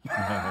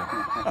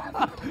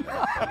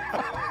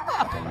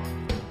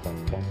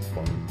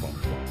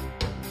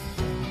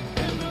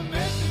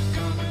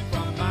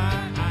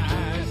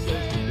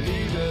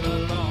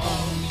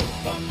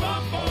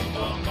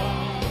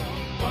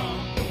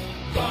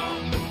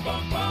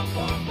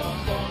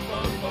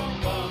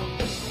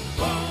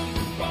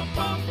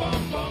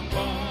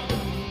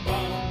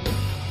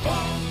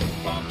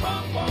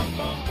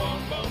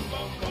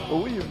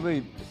 Well, will you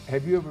believe,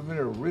 have you ever been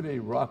a really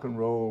rock and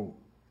roll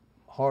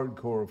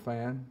hardcore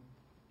fan?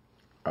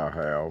 I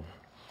have.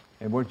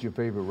 And what's your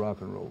favorite rock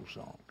and roll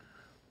song?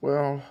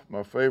 Well,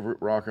 my favorite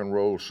rock and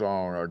roll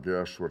song, I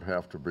guess, would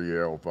have to be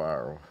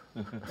Elvira.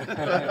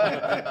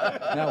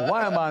 Now,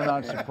 why am I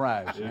not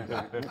surprised?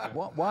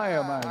 Why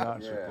am I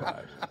not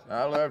surprised?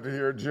 I love to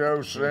hear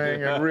Joe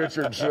sing and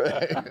Richard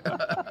sing.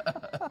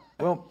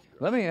 Well,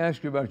 let me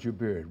ask you about your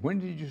beard. When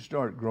did you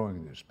start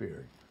growing this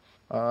beard?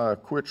 I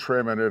quit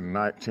trimming it in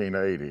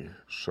 1980,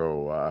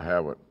 so I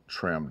haven't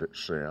trimmed it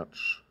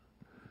since.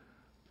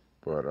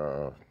 But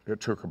it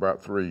took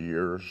about 3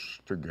 years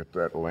to get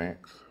that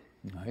length.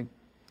 Right.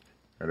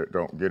 And it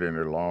don't get any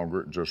longer,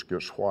 it just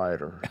gets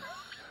whiter.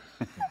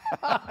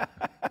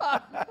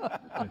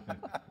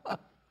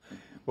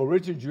 Well,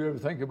 Richard, did you ever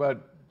think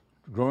about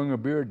growing a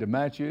beard to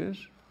match his?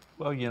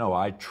 Well, you know,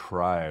 I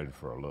tried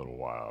for a little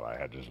while. I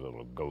had this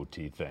little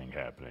goatee thing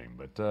happening,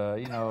 but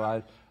you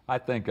know, I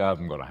think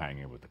I'm going to hang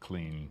it with the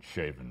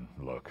clean-shaven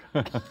look.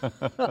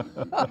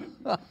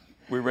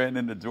 We ran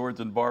into George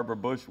and Barbara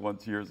Bush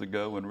once years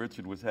ago when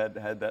Richard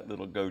had that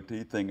little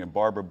goatee thing, and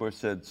Barbara Bush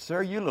said,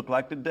 "Sir, you look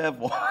like the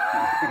devil."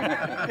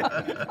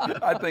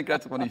 I think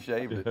that's when he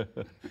shaved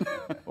it.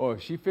 Oh,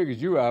 she figured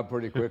you out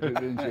pretty quickly,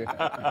 didn't she?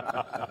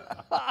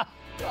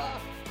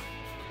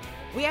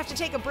 We have to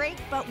take a break,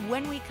 but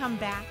when we come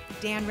back,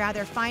 Dan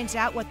Rather finds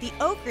out what the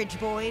Oak Ridge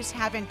Boys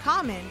have in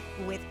common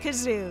with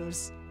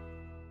kazoos.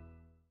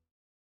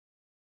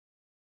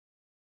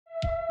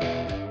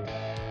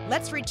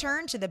 Let's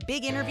return to the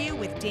big interview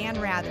with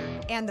Dan Rather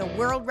and the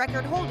world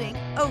record-holding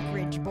Oak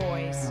Ridge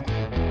Boys.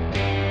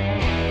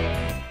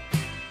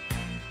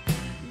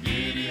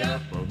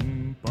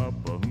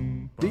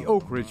 The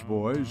Oak Ridge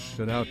Boys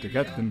set out to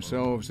get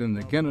themselves in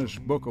the Guinness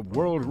Book of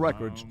World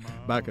Records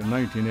back in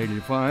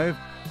 1985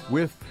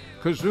 with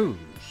kazoos.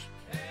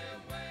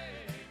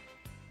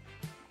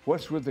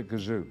 What's with the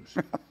kazoos?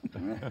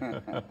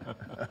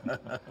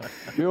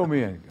 Fill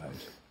me in,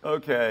 guys.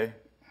 Okay.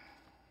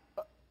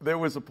 There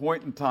was a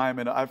point in time,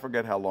 and I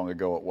forget how long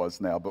ago it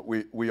was now, but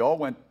we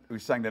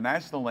sang the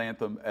national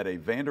anthem at a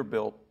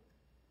Vanderbilt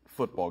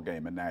football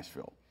game in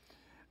Nashville.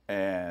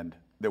 And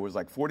there was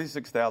like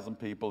 46,000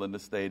 people in the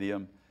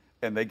stadium,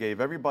 and they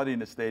gave everybody in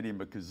the stadium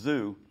a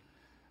kazoo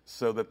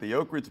so that the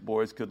Oak Ridge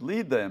Boys could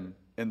lead them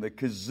in the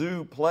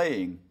kazoo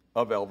playing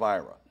of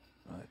Elvira.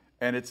 Right.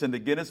 And it's in the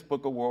Guinness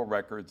Book of World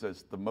Records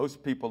as the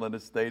most people in the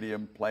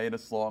stadium playing a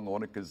song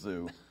on a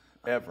kazoo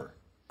ever.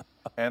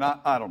 And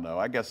I don't know,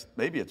 I guess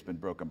maybe it's been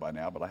broken by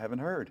now, but I haven't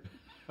heard.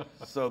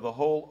 So the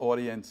whole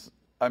audience,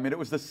 I mean, it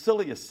was the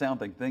silliest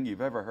sounding thing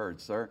you've ever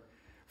heard, sir.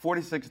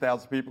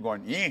 46,000 people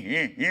going,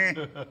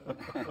 yeah.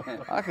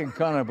 I can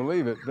kind of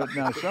believe it, but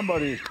now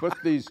somebody has put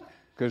these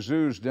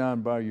kazoos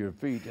down by your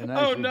feet and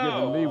actually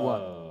given me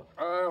one.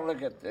 Oh,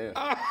 look at this.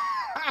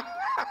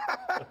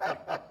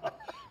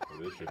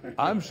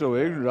 I'm so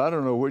ignorant, I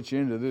don't know which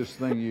end of this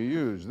thing you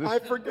use. I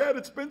forget,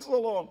 it's been so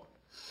long.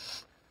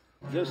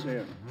 This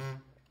end.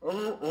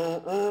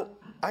 How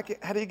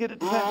do you get it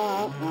to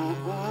that?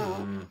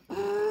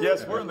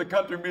 Yes, we're in the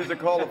Country Music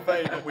Hall of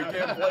Fame, but we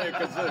can't play a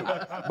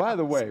kazoo. By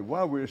the way,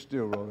 while we're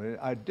still rolling,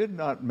 I did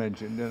not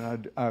mention,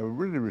 and I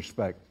really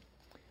respect,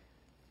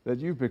 that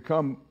you've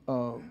become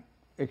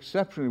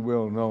exceptionally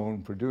well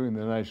known for doing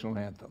the national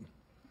anthem.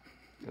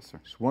 Yes, sir.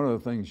 It's one of the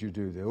things you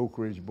do, the Oak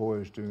Ridge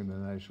Boys doing the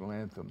national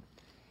anthem.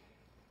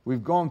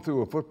 We've gone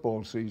through a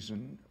football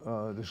season,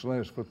 this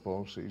last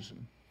football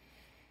season,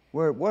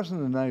 where it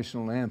wasn't the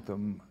national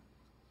anthem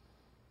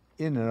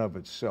in and of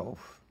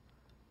itself.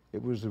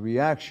 It was the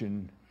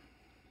reaction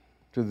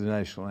to the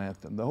national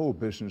anthem, the whole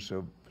business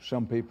of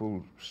some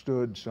people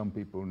stood, some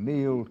people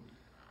kneeled,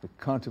 the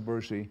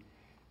controversy.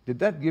 Did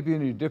that give you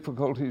any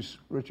difficulties,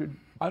 Richard?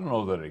 I don't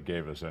know that it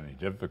gave us any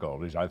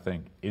difficulties. I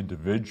think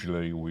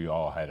individually we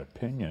all had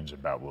opinions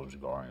about what was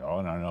going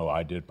on. I know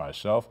I did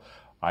myself.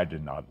 I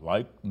did not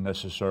like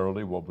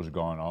necessarily what was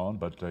going on,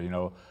 but you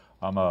know,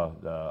 I'm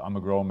a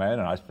grown man,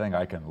 and I think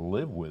I can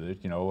live with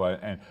it, you know,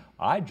 and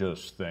I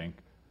just think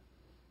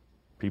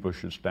people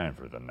should stand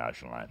for the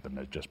national anthem.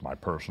 It's just my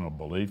personal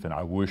belief, and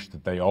I wish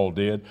that they all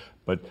did,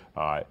 but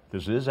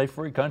this is a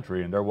free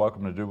country, and they're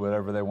welcome to do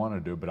whatever they want to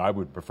do, but I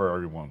would prefer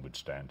everyone would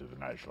stand to the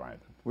national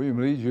anthem.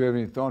 William Lee, do you have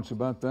any thoughts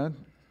about that?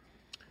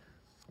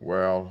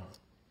 Well,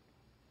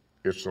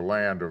 it's the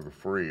land of the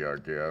free, I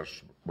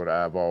guess, but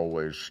I've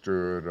always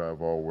stood,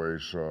 I've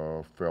always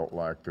felt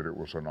like that it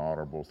was an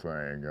honorable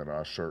thing, and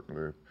I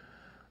certainly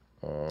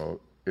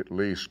at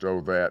least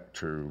owe that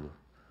to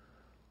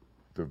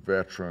the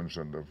veterans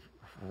and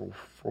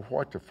for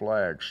what the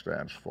flag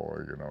stands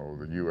for, you know,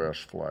 the U.S.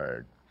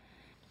 flag.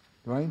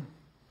 Dwayne?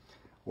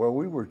 Well,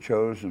 we were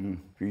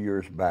chosen a few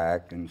years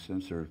back, and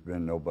since there's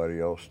been nobody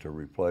else to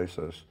replace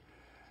us,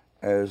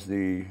 as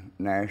the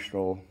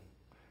national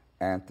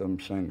anthem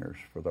singers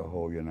for the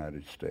whole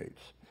United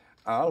States.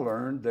 I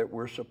learned that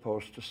we're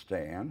supposed to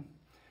stand,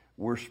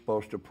 we're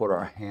supposed to put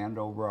our hand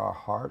over our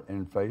heart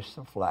and face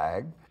the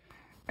flag,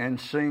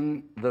 and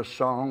sing the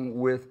song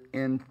with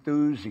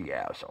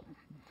enthusiasm.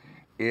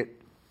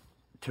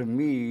 To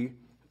me,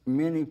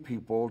 many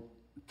people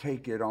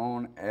take it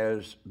on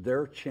as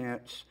their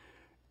chance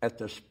at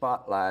the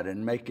spotlight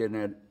and make it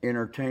an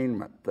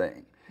entertainment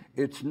thing.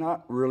 It's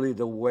not really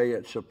the way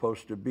it's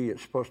supposed to be.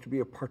 It's supposed to be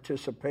a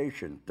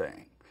participation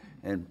thing.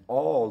 And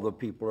all the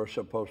people are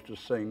supposed to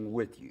sing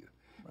with you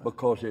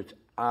because it's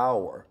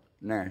our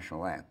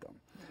national anthem.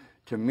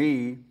 To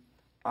me,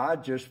 I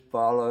just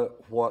follow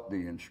what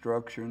the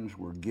instructions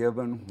were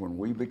given when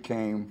we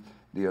became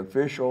the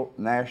official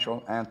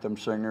national anthem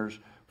singers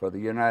for the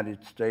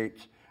United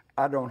States.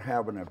 I don't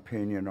have an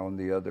opinion on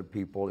the other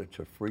people. It's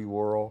a free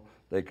world.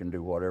 They can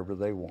do whatever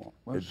they want.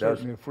 Well, it's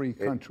certainly a free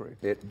country.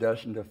 It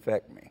doesn't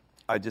affect me.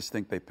 I just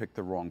think they picked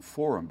the wrong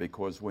forum,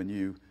 because when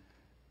you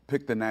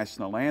pick the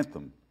national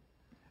anthem,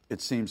 it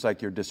seems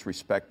like you're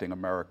disrespecting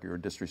America, you're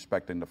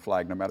disrespecting the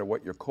flag, no matter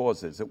what your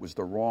cause is. It was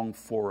the wrong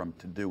forum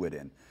to do it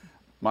in.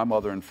 My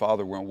mother and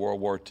father were in World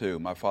War II.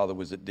 My father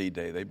was at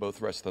D-Day. They both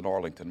rested in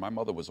Arlington. My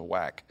mother was a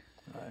WAC.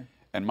 Right.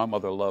 And my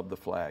mother loved the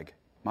flag.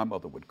 My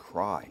mother would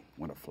cry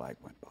when a flag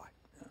went by.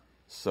 Yeah.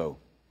 So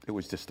it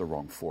was just the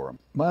wrong forum.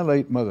 My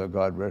late mother,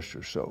 God rest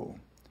her soul,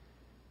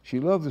 she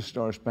loved the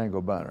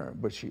Star-Spangled Banner,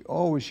 but she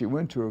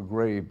went to her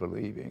grave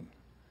believing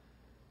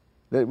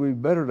that it would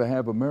be better to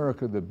have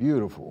America the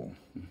Beautiful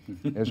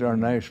as our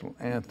national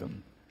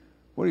anthem.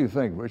 What do you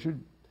think,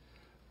 Richard?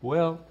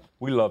 Well,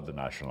 we love the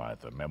national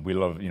anthem, and we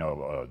love,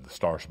 the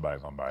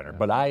Star-Spangled Banner.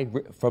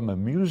 But from a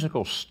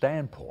musical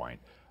standpoint,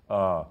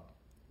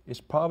 it's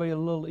probably a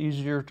little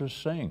easier to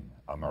sing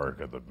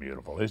America the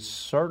Beautiful. It's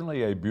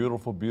certainly a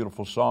beautiful,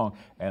 beautiful song,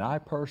 and I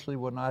personally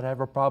would not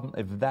have a problem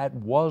if that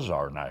was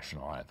our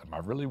national anthem. I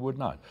really would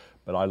not.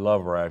 But I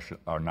love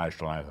our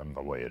national anthem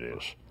the way it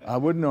is. I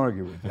wouldn't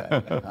argue with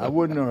that. I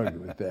wouldn't argue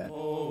with that.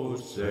 Oh,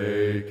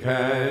 say,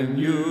 can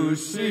you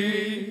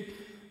see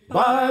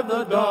by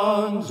the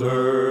dawn's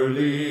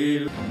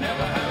early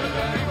Never have a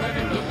day when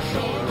it looks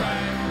so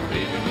right,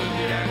 leaving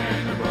Louisiana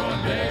in the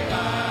broad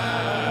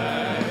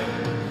daylight.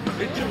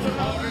 It's just an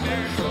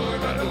ordinary story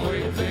about the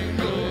way things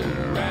go,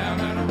 round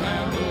and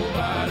around,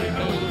 nobody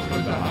knows,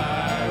 but the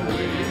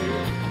highway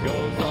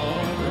goes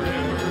on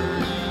forever.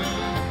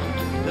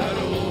 That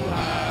old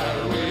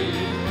highway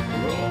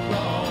rolls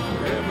on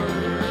forever.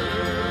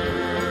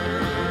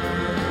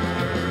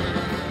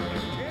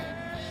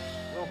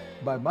 Well,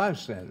 by my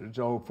standards,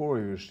 all four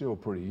of you are still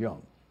pretty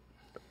young.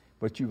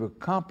 But you've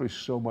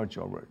accomplished so much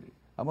already.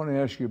 I'm going to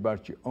ask you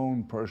about your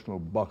own personal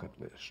bucket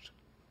list.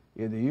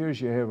 In the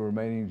years you have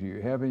remaining, do you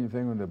have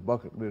anything on the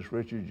bucket list,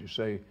 Richard? You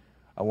say,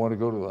 I want to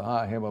go to the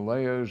high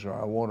Himalayas, or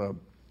I want to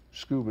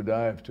scuba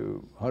dive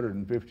to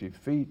 150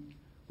 feet.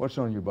 What's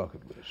on your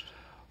bucket list?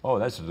 Oh,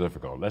 that's a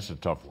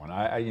tough one.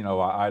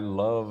 I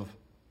love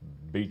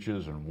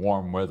beaches and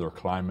warm weather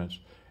climates.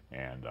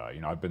 And,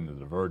 I've been to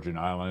the Virgin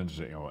Islands,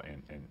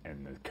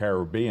 and the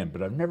Caribbean,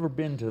 but I've never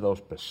been to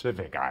those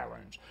Pacific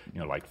islands,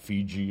 like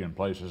Fiji and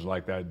places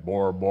like that,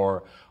 Bora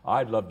Bora.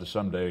 I'd love to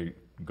someday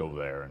go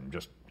there and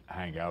just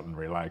hang out and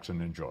relax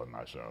and enjoy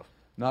myself.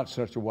 Not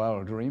such a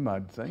wild dream,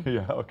 I'd think.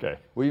 Yeah, okay.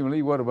 William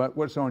Lee,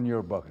 what's on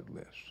your bucket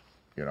list?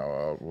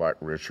 Like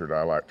Richard,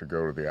 I like to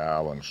go to the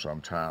islands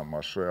sometime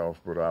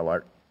myself, but I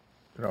like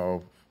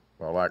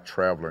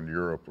traveling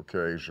Europe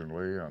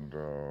occasionally, and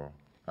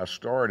I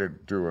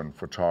started doing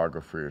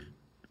photography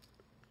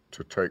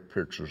to take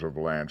pictures of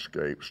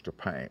landscapes to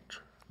paint.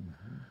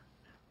 Mm-hmm.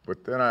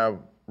 But then I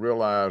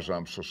realized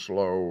I'm so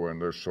slow and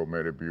there's so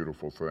many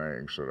beautiful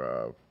things that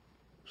I've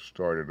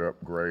started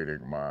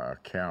upgrading my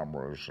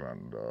cameras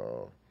and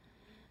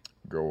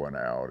going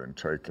out and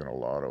taking a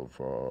lot of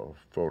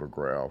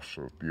photographs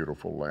of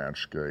beautiful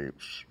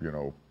landscapes,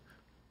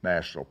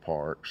 national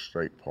parks,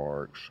 state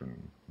parks,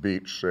 and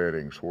beach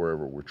settings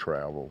wherever we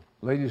travel.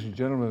 Ladies and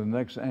gentlemen, the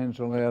next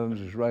Ansel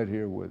Adams is right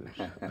here with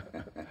us.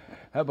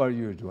 How about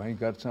you, Dwayne?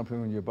 Got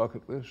something on your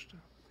bucket list?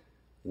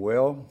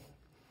 Well,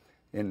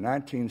 in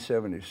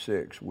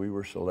 1976, we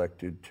were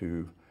selected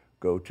to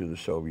go to the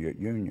Soviet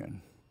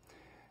Union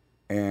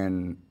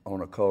and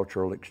on a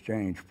cultural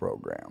exchange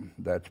program.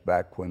 That's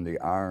back when the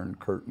Iron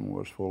Curtain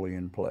was fully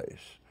in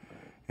place.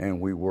 And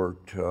we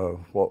worked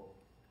what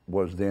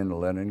was then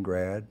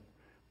Leningrad,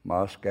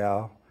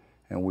 Moscow,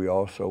 and we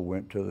also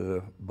went to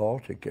the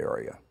Baltic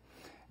area.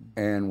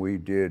 And we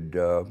did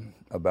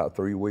about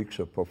 3 weeks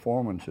of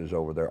performances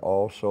over there,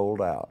 all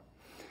sold out.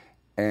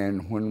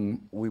 And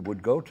when we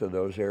would go to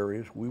those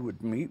areas, we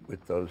would meet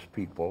with those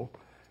people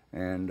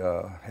and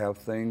have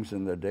things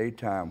in the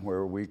daytime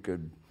where we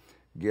could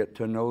get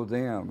to know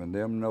them and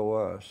them know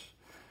us.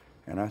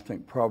 And I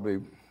think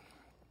probably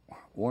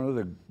one of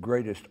the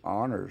greatest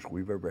honors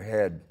we've ever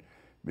had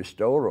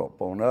bestowed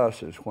upon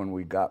us is when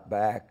we got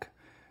back.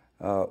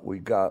 We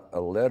got a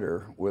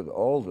letter with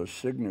all the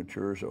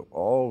signatures of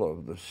all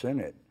of the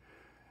Senate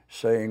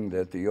saying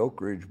that the Oak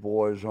Ridge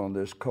Boys on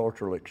this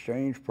cultural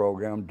exchange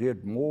program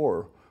did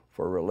more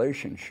for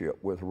relationship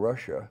with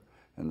Russia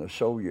and the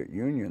Soviet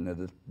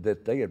Union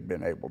that they had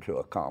been able to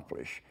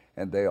accomplish,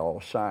 and they all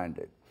signed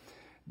it.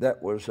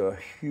 That was a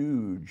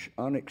huge,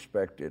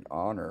 unexpected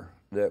honor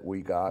that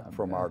we got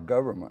from our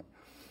government.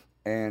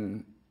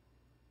 And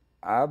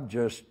I've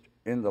just,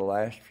 in the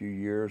last few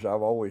years,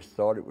 I've always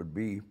thought it would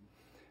be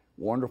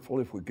wonderful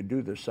if we could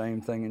do the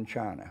same thing in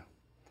China.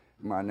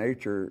 My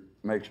nature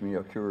makes me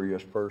a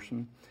curious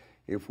person.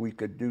 If we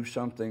could do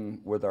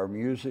something with our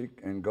music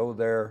and go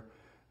there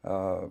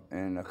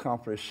and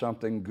accomplish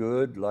something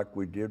good like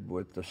we did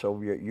with the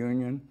Soviet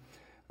Union,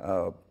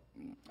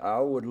 I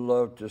would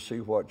love to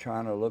see what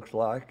China looks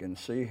like and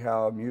see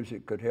how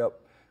music could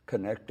help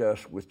connect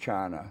us with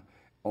China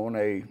on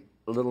a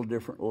little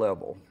different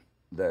level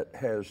that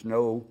has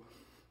no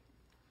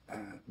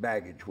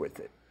baggage with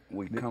it.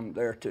 We come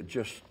there to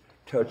just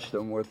touch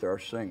them with our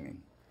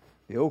singing.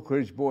 The Oak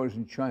Ridge Boys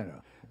in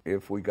China.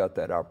 If we got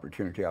that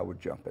opportunity, I would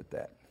jump at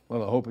that.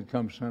 Well, I hope it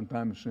comes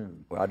sometime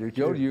soon. Well, I do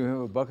Joe, too. do you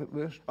have a bucket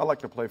list? I like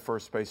to play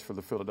first base for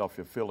the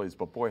Philadelphia Phillies,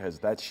 but boy, has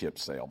that ship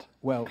sailed.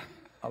 Well,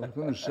 I was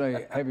going to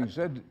say, having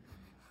said,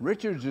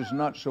 Richards is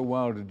not so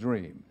wild to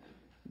dream.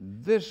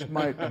 This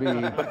might be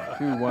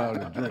too wild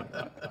a dream.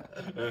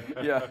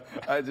 Yeah,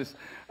 I just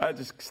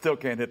still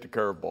can't hit the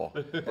curveball.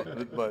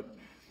 But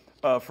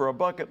for a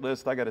bucket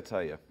list, I got to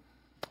tell you,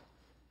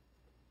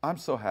 I'm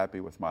so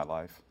happy with my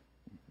life.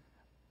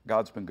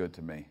 God's been good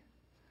to me.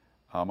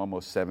 I'm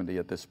almost 70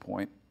 at this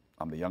point.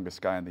 I'm the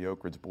youngest guy in the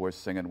Oak Ridge Boys,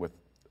 singing with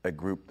a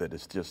group that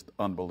is just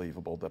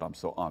unbelievable, that I'm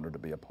so honored to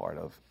be a part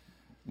of.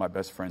 My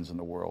best friends in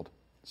the world,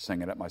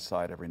 singing at my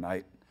side every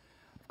night.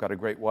 I've got a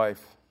great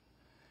wife.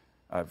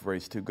 I've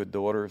raised 2 good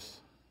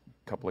daughters,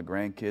 a couple of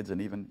grandkids,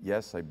 and even,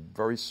 yes, a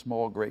very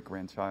small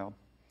great-grandchild.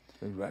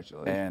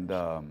 Congratulations.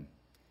 And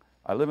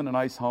I live in a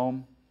nice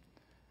home.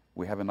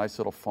 We have a nice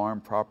little farm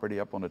property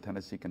up on the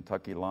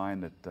Tennessee-Kentucky line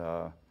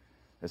that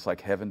it's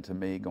like heaven to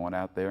me, going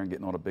out there and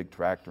getting on a big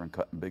tractor and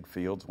cutting big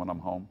fields when I'm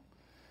home.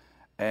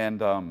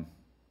 And I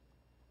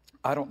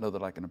don't know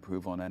that I can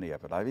improve on any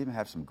of it. I even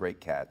have some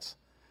great cats.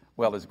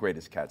 Well, as great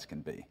as cats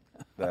can be.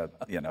 That,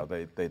 you know,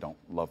 they don't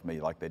love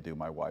me like they do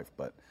my wife,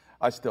 but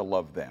I still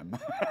love them.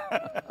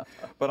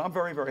 But I'm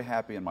very, very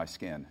happy in my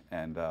skin.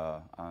 And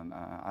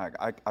I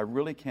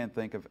really can't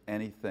think of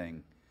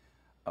anything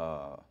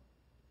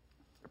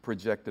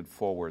projected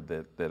forward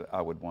that I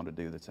would want to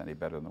do that's any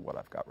better than what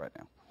I've got right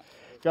now.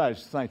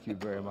 Guys, thank you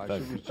very much.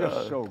 It was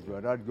just so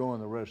good. I'd go on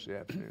the rest of the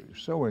afternoon. You're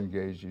so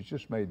engaged. You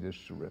just made this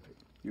terrific.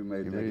 You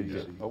made it really easy.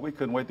 did. Well, we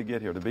couldn't wait to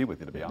get here to be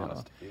with you, to be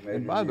honest.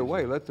 And by the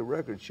way, let the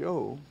record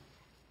show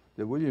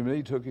that William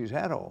Lee took his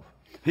hat off.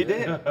 He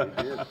did.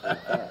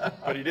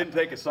 But he didn't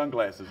take his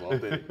sunglasses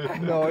off, did he?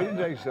 No, he didn't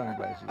take his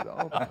sunglasses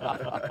off.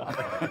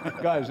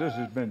 Guys, this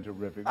has been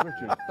terrific.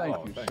 Richard, thank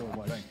you so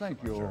much.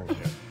 Thank you all.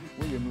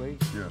 William Lee.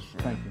 Yes, sir.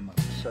 Thank you much.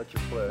 Such a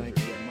pleasure. Thank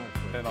you very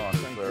much. An honor,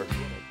 sir.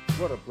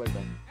 What a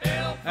playback.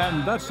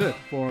 And that's it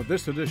for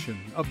this edition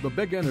of The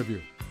Big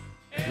Interview.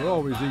 We're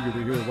always eager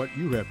to hear what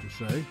you have to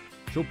say,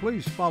 so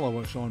please follow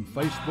us on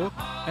Facebook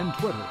and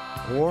Twitter,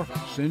 or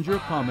send your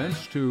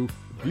comments to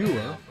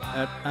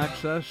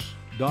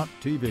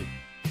viewer@access.tv.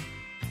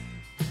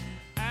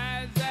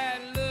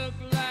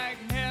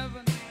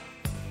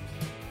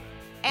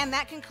 And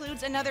that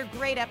concludes another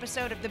great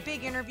episode of The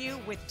Big Interview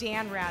with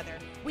Dan Rather.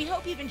 We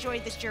hope you've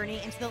enjoyed this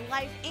journey into the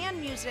life and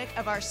music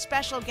of our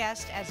special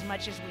guest as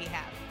much as we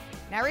have.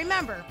 Now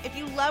remember, if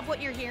you love what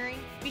you're hearing,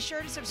 be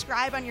sure to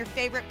subscribe on your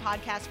favorite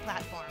podcast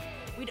platform.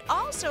 We'd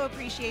also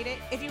appreciate it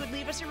if you would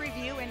leave us a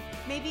review and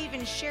maybe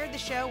even share the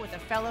show with a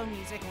fellow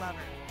music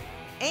lover.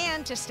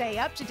 And to stay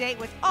up to date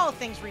with all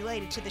things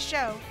related to the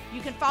show,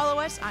 you can follow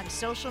us on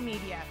social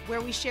media,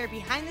 where we share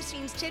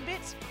behind-the-scenes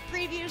tidbits,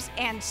 previews,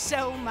 and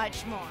so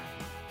much more.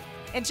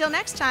 Until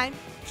next time,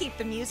 keep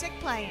the music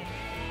playing.